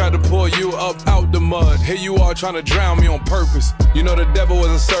 I tried to pull you up out the mud. Here you are trying to drown me on purpose. You know the devil was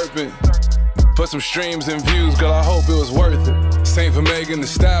a serpent. For some streams and views, girl, I hope it was worth it. Same for Megan the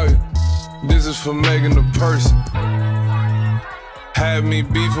Stallion. This is for Megan the person. Have me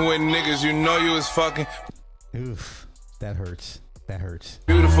beefing with niggas, you know you was fucking. Oof, that hurts. That hurts.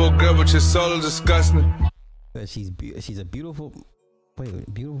 Beautiful girl, but your soul is disgusting. That she's a beautiful.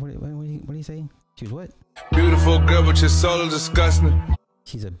 Wait, beautiful. What do you say? She's what? Beautiful girl, but your soul is disgusting.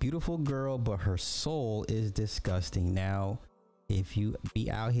 She's a beautiful girl, but her soul is disgusting. Now, if you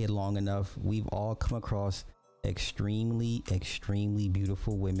be out here long enough, we've all come across extremely, extremely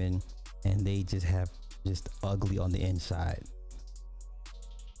beautiful women, and they just have ugly on the inside.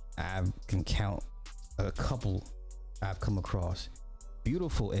 I can count a couple I've come across.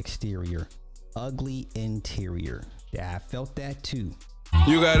 Beautiful exterior, ugly interior. Yeah, I felt that too.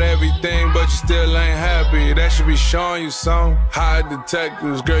 You got everything, but you still ain't happy. That should be showing you some. High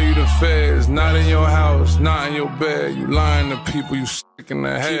detectives, girl, you the feds. Not in your house, not in your bed. You lying to people, you sick in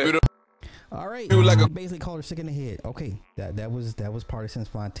the head. All right, you like he basically called her sick in the head. Okay, that was Partisan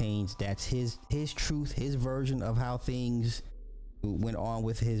Fontaine's. That's his truth, his version of how things went on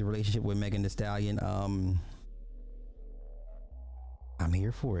with his relationship with Megan Thee Stallion. I'm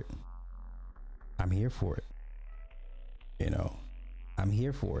here for it. I'm here for it. You know, I'm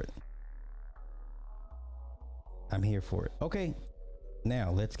here for it. I'm here for it. Okay,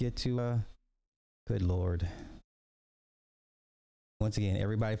 now let's get to good Lord. Once again,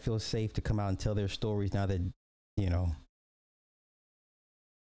 everybody feels safe to come out and tell their stories now that, you know,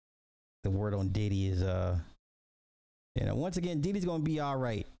 the word on Diddy is you know, once again, Diddy's gonna be all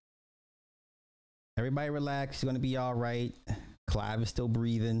right. Everybody relax. He's gonna be all right. Clive is still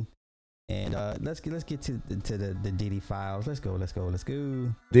breathing. And let's get to the Diddy files. Let's go.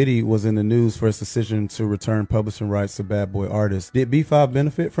 Diddy was in the news for his decision to return publishing rights to Bad Boy artists. Did B5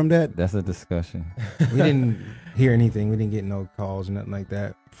 benefit from that? That's a discussion. We didn't hear anything. We didn't get no calls or nothing like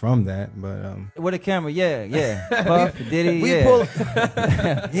that from that. But with a camera, yeah. Puff, Diddy, we yeah. pull,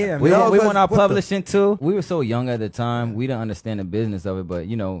 yeah. we went out publishing too. We were so young at the time. We didn't understand the business of it. But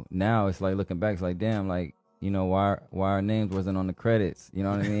you know, now it's like looking back, it's like, damn, like, you know, why our names wasn't on the credits? You know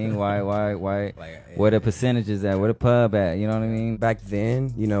what I mean? Why? Where the percentages at? Where the pub at? You know what I mean? Back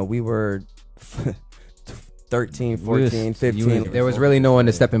then, you know, we were 13, 14, 15. There was really no one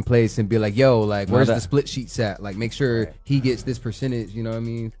to step in place and be like, yo, like, where's the split sheets at? Like, make sure he gets this percentage. You know what I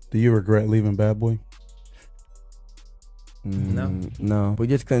mean? Do you regret leaving Bad Boy? No. We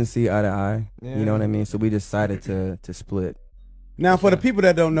just couldn't see eye to eye. Yeah. You know what I mean? So we decided to split. Now, for the people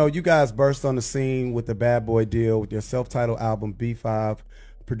that don't know, you guys burst on the scene with the Bad Boy deal with your self-titled album, B5,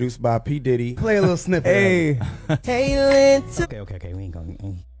 produced by P. Diddy. Play a little snippet. Hey. Okay. We ain't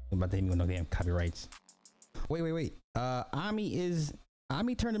about to hit me with no damn copyrights. Wait. Ami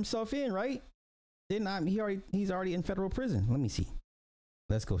turned himself in, right? Didn't Ami? He's already in federal prison. Let me see.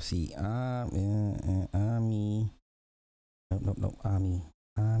 Let's go see. Ami. No. Ami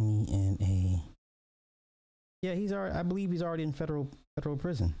N.A. Yeah, I believe he's already in federal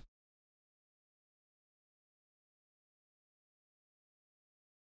prison.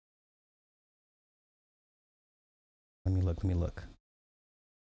 Let me look.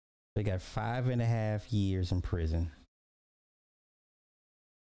 They got 5.5 years in prison.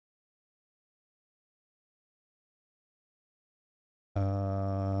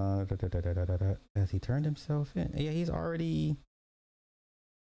 Has he turned himself in? Yeah, he's already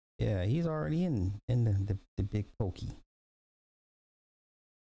in the big pokey.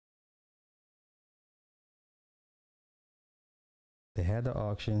 They had the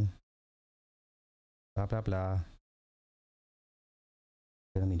auction. Blah, blah, blah.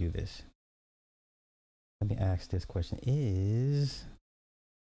 Let me do this. Let me ask this question. Is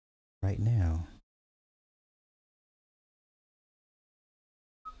right now.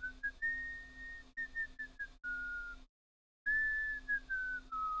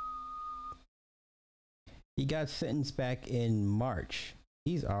 He got sentenced back in March.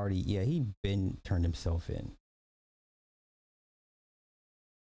 He's already, yeah, he been turned himself in.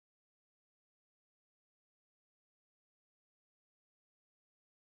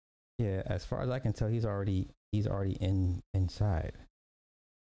 Yeah, as far as I can tell, he's already inside.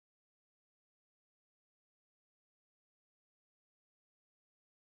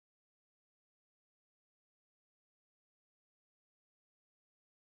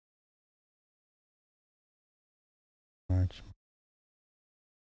 March.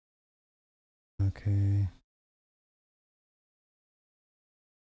 Okay.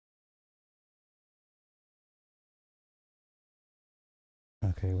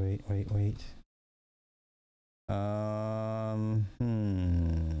 Okay, wait. Wait.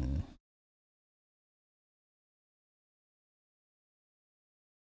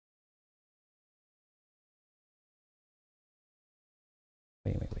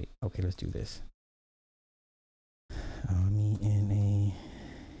 Okay, let's do this. Me in a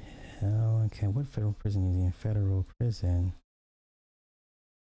okay, what federal prison is he in? Federal prison.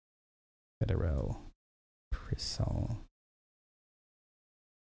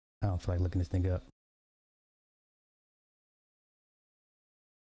 I don't feel like looking this thing up.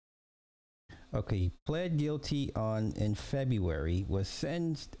 Okay, he pled guilty in February, was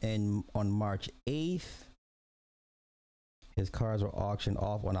sentenced on March 8th. His cars were auctioned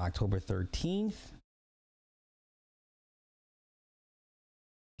off on October 13th.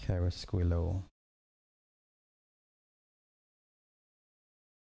 Carrasquillo.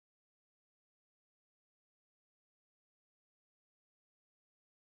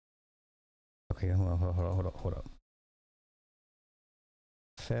 Okay, hold up.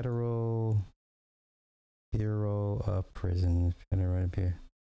 Federal Bureau of Prisons. Federal Bureau.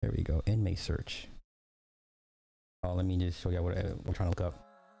 There we go. Inmate search. Oh, let me just show you what we're trying to look up.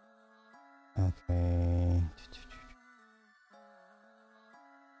 Okay.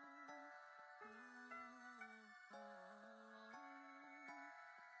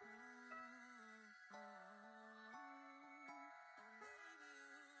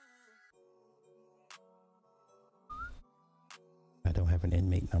 I don't have an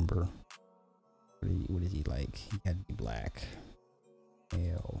inmate number. What is he like? He had to be black.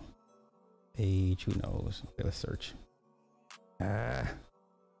 Male. Age, who knows? Okay, let's search.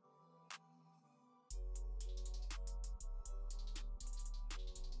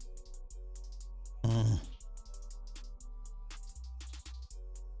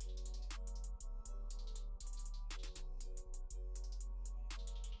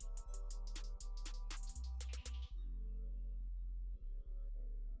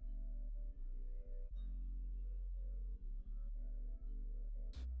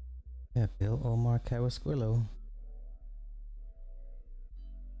 Yeah, Bill Omar Carrasquillo.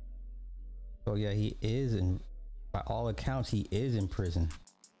 So yeah, he is by all accounts, he is in prison.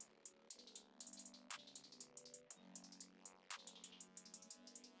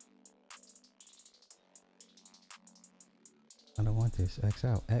 I don't want this. X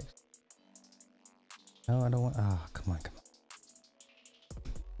out. X. No, I don't want. Ah, come on.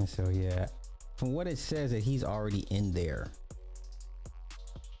 And so yeah, from what it says, that he's already in there.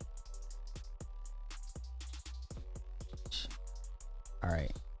 All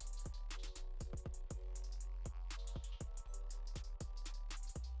right.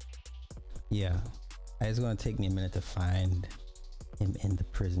 Yeah, it's gonna take me a minute to find him in the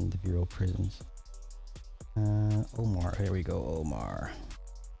prison, the Bureau of Prisons. Omar, here we go, Omar.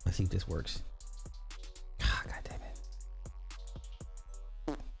 Let's see if this works. God damn it.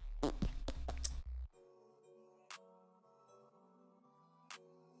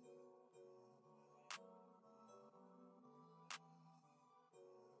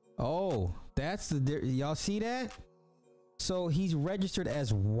 Oh, that's the, y'all see that? So he's registered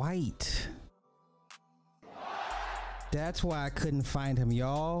as white. That's why I couldn't find him,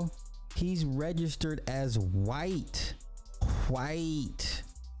 y'all. He's registered as white.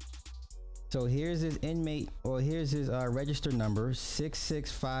 So here's his inmate, or here's his register number,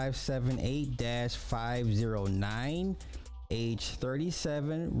 66578-509, age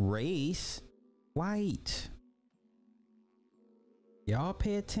 37, race white. Y'all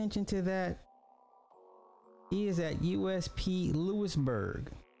pay attention to that. He is at USP Lewisburg.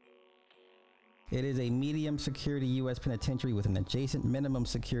 It is a medium security U.S. penitentiary with an adjacent minimum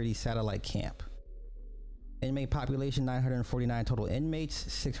security satellite camp. Inmate population 949 total inmates,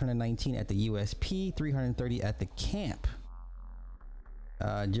 619 at the USP, 330 at the camp.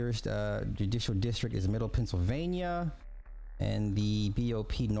 Judicial district is Middle Pennsylvania, and the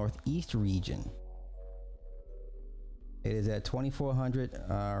BOP Northeast region. It is at 2400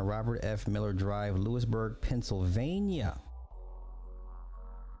 Robert F. Miller Drive, Lewisburg, Pennsylvania.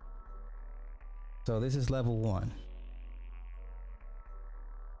 So this is level 1.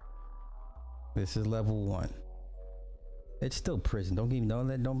 This is level 1. It's still prison. Don't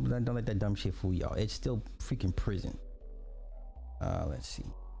let that dumb shit fool y'all. It's still freaking prison. Let's see.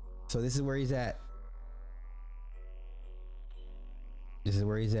 So this is where he's at. This is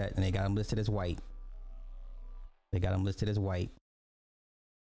where he's at, and they got him listed as white. They got him listed as white.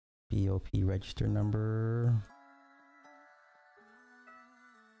 BOP register number.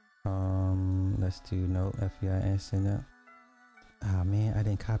 Let's do no FBI incident. Ah man, I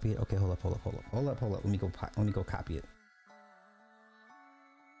didn't copy it. Okay, hold up. Let me go copy it.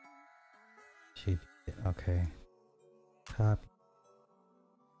 Should be it. Okay. Copy.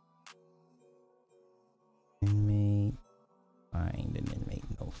 Inmate. Find an inmate.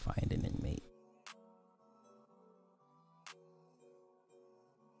 No, find an inmate.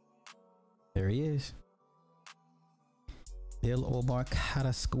 There he is. Bill Omar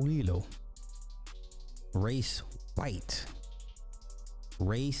Carrasquillo. Race white.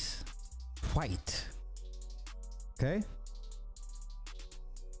 Race white. Okay.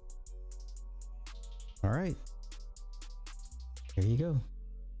 All right. There you go.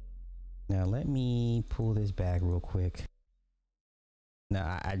 Now let me pull this back real quick.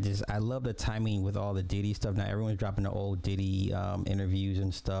 Now I love the timing with all the Diddy stuff. Now everyone's dropping the old Diddy interviews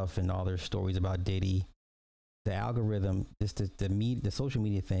and stuff and all their stories about Diddy. The algorithm, just the social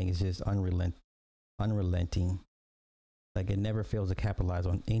media thing is just unrelenting. Like it never fails to capitalize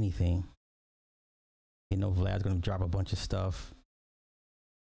on anything. You know, Vlad's gonna drop a bunch of stuff.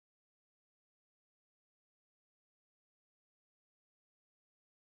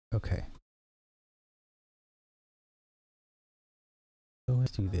 Okay. So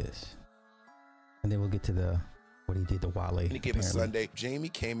let's do this. And then we'll get to what he did to Wale. Any given Sunday, Jamie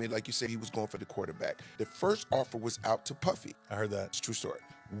came in, like you said, he was going for the quarterback. The first offer was out to Puffy. I heard that. It's a true story.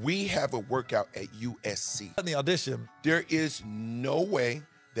 We have a workout at USC. In the audition, there is no way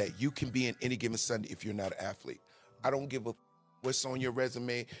that you can be in any given Sunday if you're not an athlete. I don't give a what's on your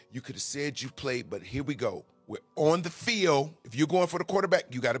resume. You could have said you played, but here we go. We're on the field. If you're going for the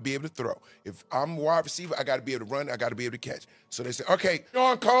quarterback, you got to be able to throw. If I'm a wide receiver, I got to be able to run. I got to be able to catch. So they say, okay,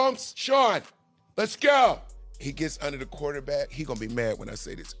 Sean Combs, Sean, let's go. He gets under the quarterback. He gonna be mad when I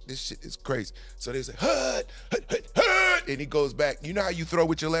say this. This shit is crazy. So they say, hut, and he goes back. You know how you throw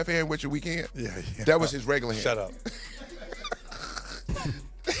with your left hand with your weak hand? Yeah. That was his regular hand. Shut up.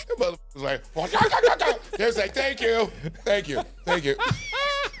 The mother was like, they was like, thank you. I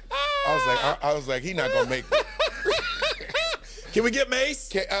was like, he not gonna make it. Can we get Mace?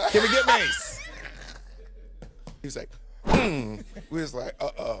 Can we get Mace? He was like, We was like,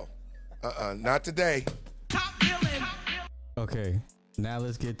 not today. Okay, now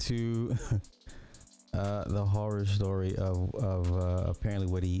let's get to the horror story of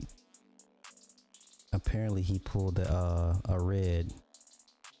apparently he pulled a red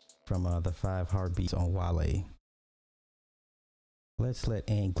from the 5 Heartbeats on Wale. Let's let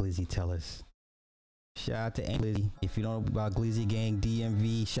Aunt Glizzy tell us. Shout out to Aunt Glizzy. If you don't know about Glizzy Gang,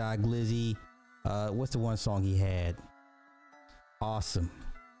 DMV, Shy Glizzy. What's the one song he had? Awesome.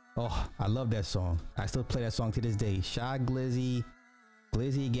 Oh, I love that song. I still play that song to this day. Shy Glizzy,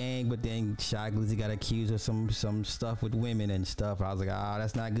 Glizzy Gang, but then Shy Glizzy got accused of some stuff with women and stuff. I was like,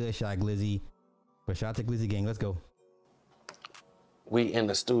 that's not good, Shy Glizzy. But shout out to Glizzy Gang. Let's go. We in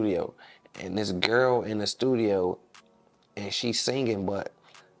the studio, and this girl in the studio, and she's singing, but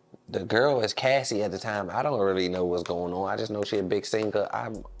the girl is Cassie at the time. I don't really know what's going on. I just know she's a big singer.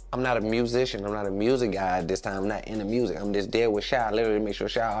 I'm not a musician. I'm not a music guy at this time. I'm not into music. I'm just there with Shy, literally to make sure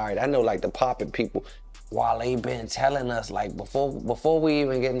Shy, all right. I know like the popping people. Wale been telling us like before we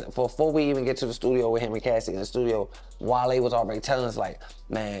even get to the studio with him and Cassie in the studio, Wale was already telling us like,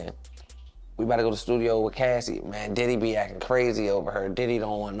 man, we about to go to the studio with Cassie. Man, Diddy be acting crazy over her. Diddy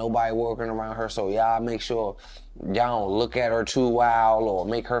don't want nobody working around her, so y'all make sure y'all don't look at her too wild or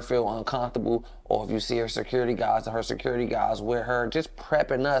make her feel uncomfortable. Or if you see her security guards with her, just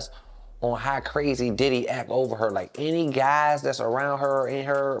prepping us on how crazy Diddy act over her. Like any guys that's around her in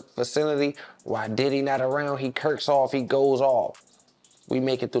her vicinity, while Diddy not around, he kirks off, he goes off. We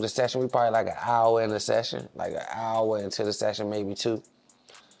make it through the session. We probably like an hour in the session, like an hour into the session, maybe 2.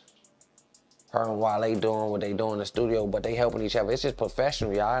 Her and Wale doing what they do in the studio, but they helping each other. It's just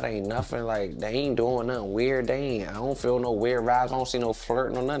professional, y'all. It ain't nothing like, they ain't doing nothing weird. I don't feel no weird vibes. I don't see no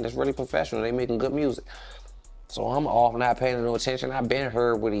flirting or nothing. It's really professional. They making good music. So I'm off, not paying no attention. I've been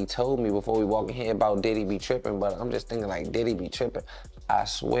heard what he told me before we walk in here about Diddy be tripping, but I'm just thinking like Diddy be tripping. I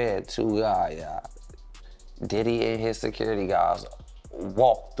swear to God, yeah. Diddy and his security guys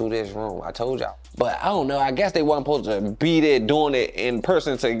walked through this room. I told y'all. But I don't know, I guess they weren't supposed to be there doing it in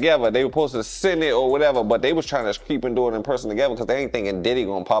person together. They were supposed to send it or whatever, but they was trying to creep and do it in person together because they ain't thinking Diddy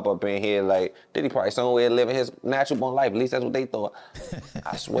gonna pop up in here like, Diddy probably somewhere living his natural born life. At least that's what they thought.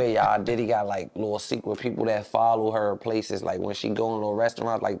 I swear y'all, Diddy got like little secret people that follow her places. Like when she go in little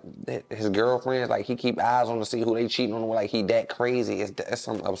restaurants, like his girlfriends, like he keep eyes on to see who they cheating on. Like he that crazy. It's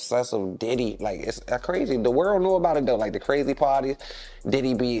some obsessive Diddy. Like it's crazy. The world know about it though. Like the crazy parties.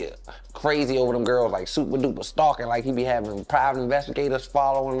 Diddy be crazy over them girls, like super duper stalking, like he be having private investigators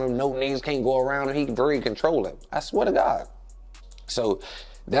following him, no niggas can't go around him, he very controlling. I swear to God. So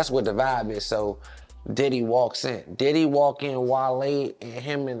that's what the vibe is. So Diddy walks in. Diddy walk in, Wale and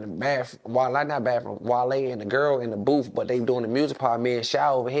him in the bathroom, Wale and the girl in the booth, but they doing the music part, me and Shy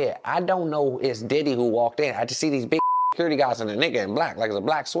over here. I don't know it's Diddy who walked in. I just see these big security guys and a nigga in black, like it's a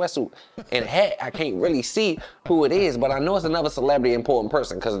black sweatsuit and a hat. I can't really see who it is, but I know it's another celebrity important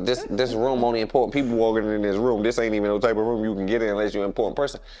person because this room only important people walking in this room. This ain't even no type of room you can get in unless you're an important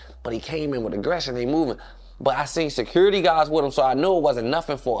person. But he came in with aggression, they moving. But I seen security guys with him, so I knew it wasn't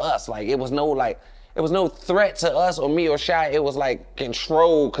nothing for us. Like it was no threat to us or me or Shy. It was like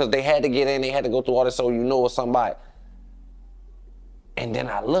control because they had to get in, they had to go through all this so you know it's somebody. And then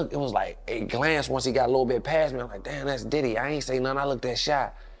I looked, it was like a glance once he got a little bit past me. I'm like, damn, that's Diddy. I ain't say nothing. I looked at Shy.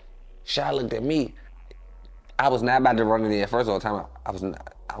 Shy looked at me. I was not about to run in there. First of all,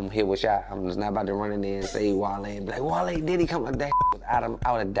 I'm here with Shy. I was not about to run in there and say Wale and be like, Wale, Diddy come like that. I would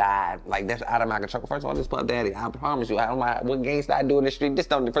have died. Like that's out of my control. First of all, this Puff Daddy. I promise you, I don't know what gangsta I do in the street.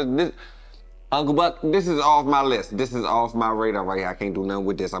 Uncle Buck, this is off my list. This is off my radar right here. I can't do nothing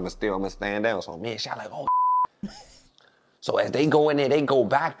with this. I'm gonna stand down. So me and Shy like, oh. So as they go in there, they go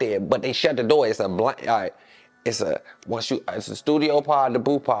back there, but they shut the door. It's a blind, all right. It's a studio part, the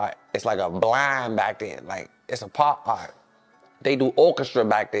booth part. It's like a blind back there. Like it's a pop art. They do orchestra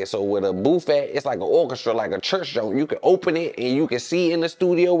back there. So with a booth at, it's like an orchestra, like a church show. You can open it and you can see in the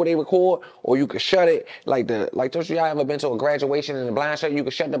studio where they record, or you can shut it. Like don't y'all ever been to a graduation in the blind shut? You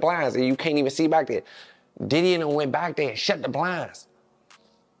can shut the blinds and you can't even see back there. Diddy and them went back there and shut the blinds.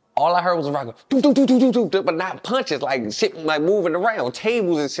 All I heard was a rock, but not punches, like shit, like moving around,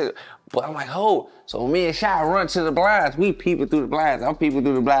 tables and shit. But I'm like, oh. So me and Shy run to the blinds. We peeping through the blinds. I'm peeping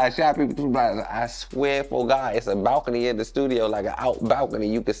through the blinds. Shy peeping through the blinds. I swear for God, it's a balcony in the studio, like an out balcony.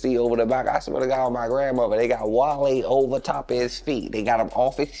 You can see over the back. I swear to God, my grandmother, they got Wale over top of his feet. They got him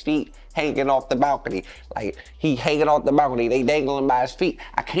off his feet, hanging off the balcony. Like, he hanging off the balcony. They dangling by his feet.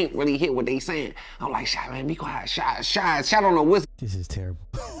 I can't really hear what they saying. I'm like, Shy, man, be quiet. Shy don't know what's... This is terrible.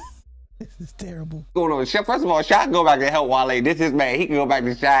 This is terrible. Going on. First of all, Shy can go back and help Wale. This is man. He can go back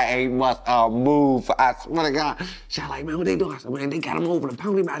to Shy ain't must move. I swear to God. Shy like, man, what they doing? I said, man, they got him over the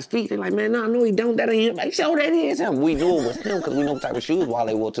balcony by his feet. They like, man, no, he don't. That ain't him. Like, so that is him. We knew it was him because we know what type of shoes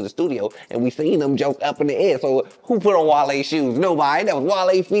Wale wore to the studio, and we seen him jump up in the air. So who put on Wale's shoes? Nobody. That was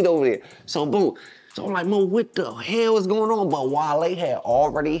Wale's feet over there. So boom. So I'm like, Mo, what the hell is going on? But Wale had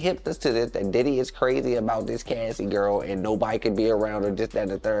already hipped us to this, that Diddy is crazy about this Cassie girl, and nobody could be around her, just that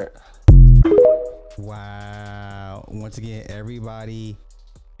and the third. Wow. Once again, everybody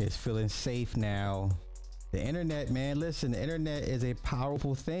is feeling safe now. The internet, man, listen, the internet is a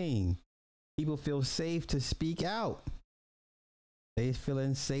powerful thing. People feel safe to speak out. They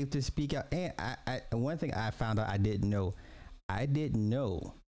feeling safe to speak out. And one thing I found out I didn't know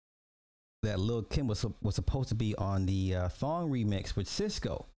that Lil Kim was supposed to be on the Thong remix with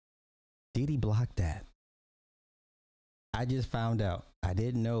Cisco. Diddy blocked that. I just found out. I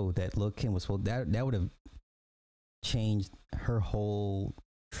didn't know that Lil Kim was supposed, that would have changed her whole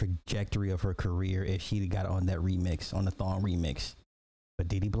trajectory of her career if she got on that remix, on the Thong remix. But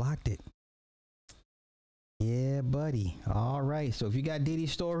Diddy blocked it. Yeah, buddy. All right. So if you got Diddy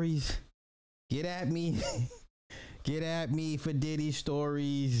stories, get at me. Get at me for Diddy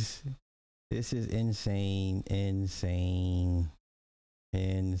stories. This is insane.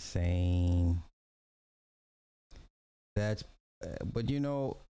 That's, but you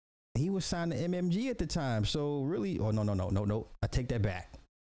know, he was signed to MMG at the time. So really, oh no. I take that back.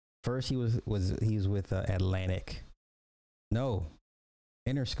 First he was with Atlantic. No,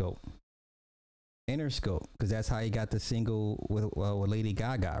 Interscope, because that's how he got the single with Lady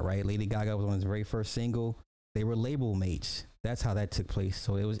Gaga, right? Lady Gaga was on his very first single. They were label mates. That's how that took place.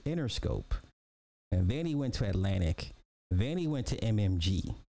 So it was Interscope, and then he went to Atlantic. Then he went to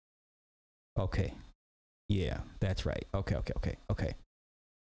MMG. Okay, yeah, that's right. Okay.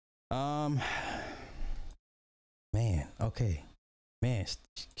 Man, okay. Man,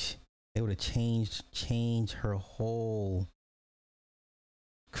 it would have changed her whole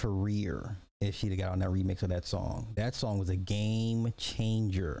career if she'd have got on that remix of that song. That song was a game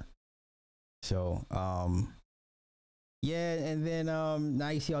changer. So, yeah, and then now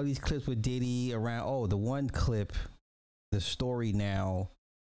you see all these clips with Diddy around. Oh, the one clip, the story now,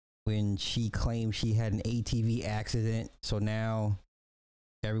 when she claimed she had an ATV accident. So now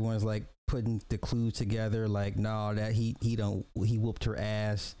everyone's like putting the clues together, like, no, that he whooped her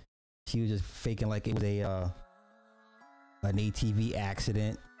ass. She was just faking like it was an ATV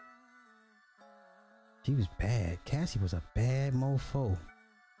accident. She was bad. Cassie was a bad mofo.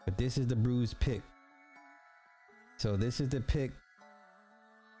 But this is the bruised pic. So this is the pic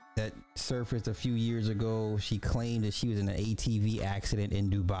that surfaced a few years ago. She claimed that she was in an ATV accident in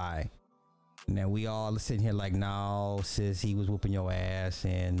Dubai. Now we all sitting here like, no, sis, he was whooping your ass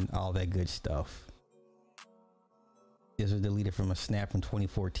and all that good stuff. This was deleted from a snap from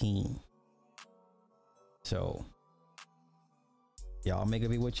 2014. So y'all make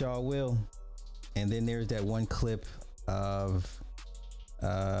of it what y'all will. And then there's that one clip of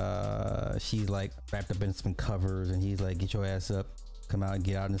she's like wrapped up in some covers and he's like, get your ass up, come out and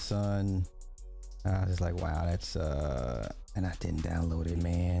get out in the sun. I was just like, wow, that's and I didn't download it,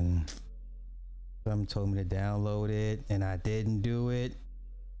 man. Some told me to download it and I didn't do it.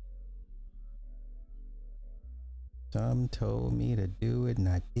 Some told me to do it and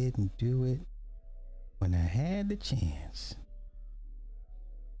I didn't do it when I had the chance.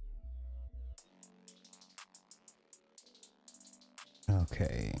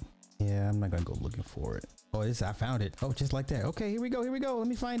 Okay. Yeah, I'm not gonna go looking for it. Oh, I found it. Oh, just like that. Okay, here we go. Here we go. Let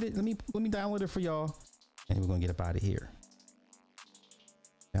me find it. Let me download it for y'all. And we're gonna get up out of here.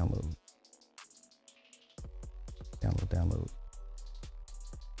 Download. Download.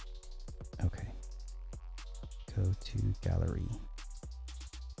 Okay. Go to gallery.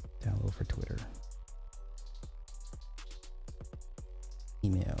 Download for Twitter.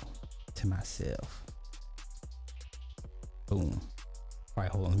 Email to myself. Boom. All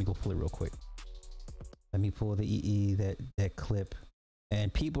right, hold on. Let me go pull it real quick. Let me pull that clip.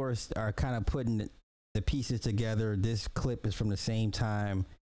 And people are kind of putting the pieces together. This clip is from the same time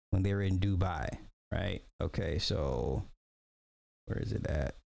when they were in Dubai, right? Okay, so where is it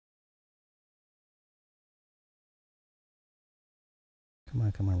at?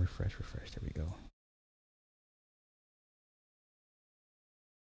 Come on, refresh. There we go.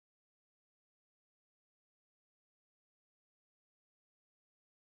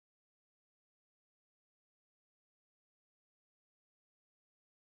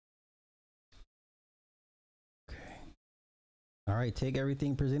 All right, take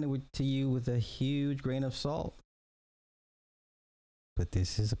everything presented to you with a huge grain of salt. But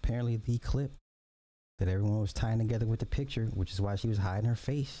this is apparently the clip that everyone was tying together with the picture, which is why she was hiding her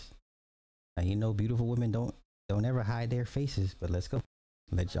face. Now, you know, beautiful women don't ever hide their faces, but let's go.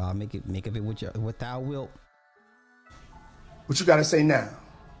 Let y'all make of it what thou wilt. What you gotta say now?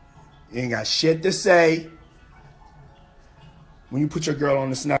 You ain't got shit to say. When you put your girl on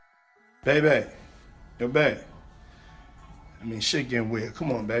the snap, baby, yo, babe. I mean, shit getting weird.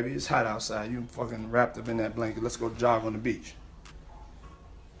 Come on, baby. It's hot outside. You fucking wrapped up in that blanket. Let's go jog on the beach.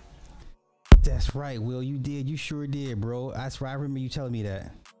 That's right, Will. You did. You sure did, bro. That's right. I remember you telling me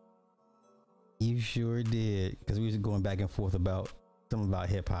that. You sure did. Because we was going back and forth about something about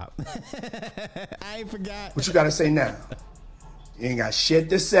hip hop. I ain't forgot. What you gotta say now? You ain't got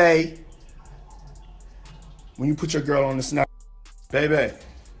shit to say. When you put your girl on the snap, baby,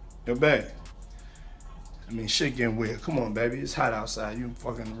 yo, babe. I mean, shit getting weird. Come on, baby. It's hot outside. You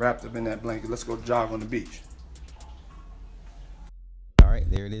fucking wrapped up in that blanket. Let's go jog on the beach. All right,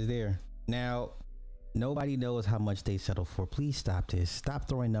 there it is there. Now, nobody knows how much they settled for. Please stop this. Stop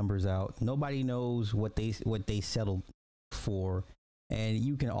throwing numbers out. Nobody knows what they settled for. And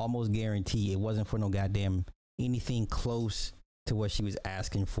you can almost guarantee it wasn't for no goddamn anything close to what she was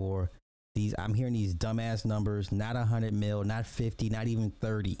asking for. I'm hearing these dumbass numbers, not 100 mil, not 50, not even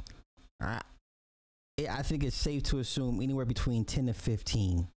 30. I think it's safe to assume anywhere between 10 and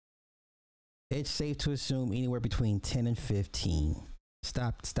 15. It's safe to assume anywhere between 10 and 15.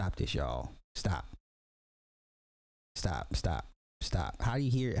 Stop this, y'all. Stop. How do you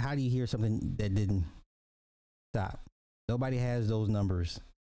hear something that didn't stop? Nobody has those numbers.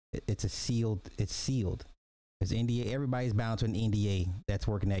 It's sealed. It's NDA. Everybody's bound to an NDA that's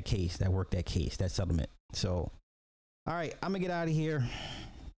working that case, that settlement. So, all right, I'm gonna get out of here.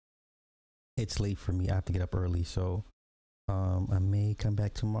 It's late for me. I have to get up early, so I may come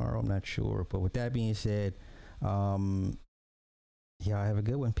back tomorrow. I'm not sure. But with that being said, y'all have a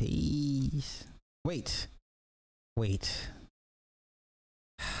good one. Peace. Wait. Wait.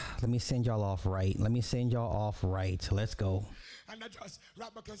 Let me send y'all off right. Let's go. And I just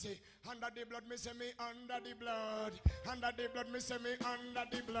rap back and say, under the blood, me say me under the blood. Under the blood, me say me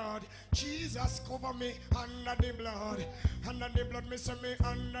under the blood. Jesus cover me under the blood. Under the blood, me say me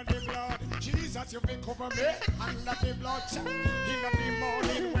under the blood. Jesus, you will cover me under the blood. In the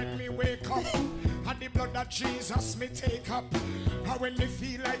morning when me wake up, and the blood that Jesus me take up. And when me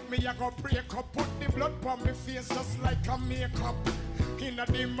feel like me, I go break up. Put the blood on me face just like a makeup. In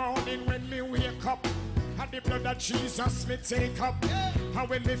the morning when me wake up, and the blood that Jesus me take up. And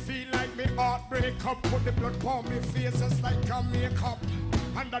when me feel like me heart break up, put the blood on me face just like a makeup.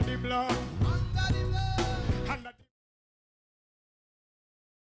 Under the blood.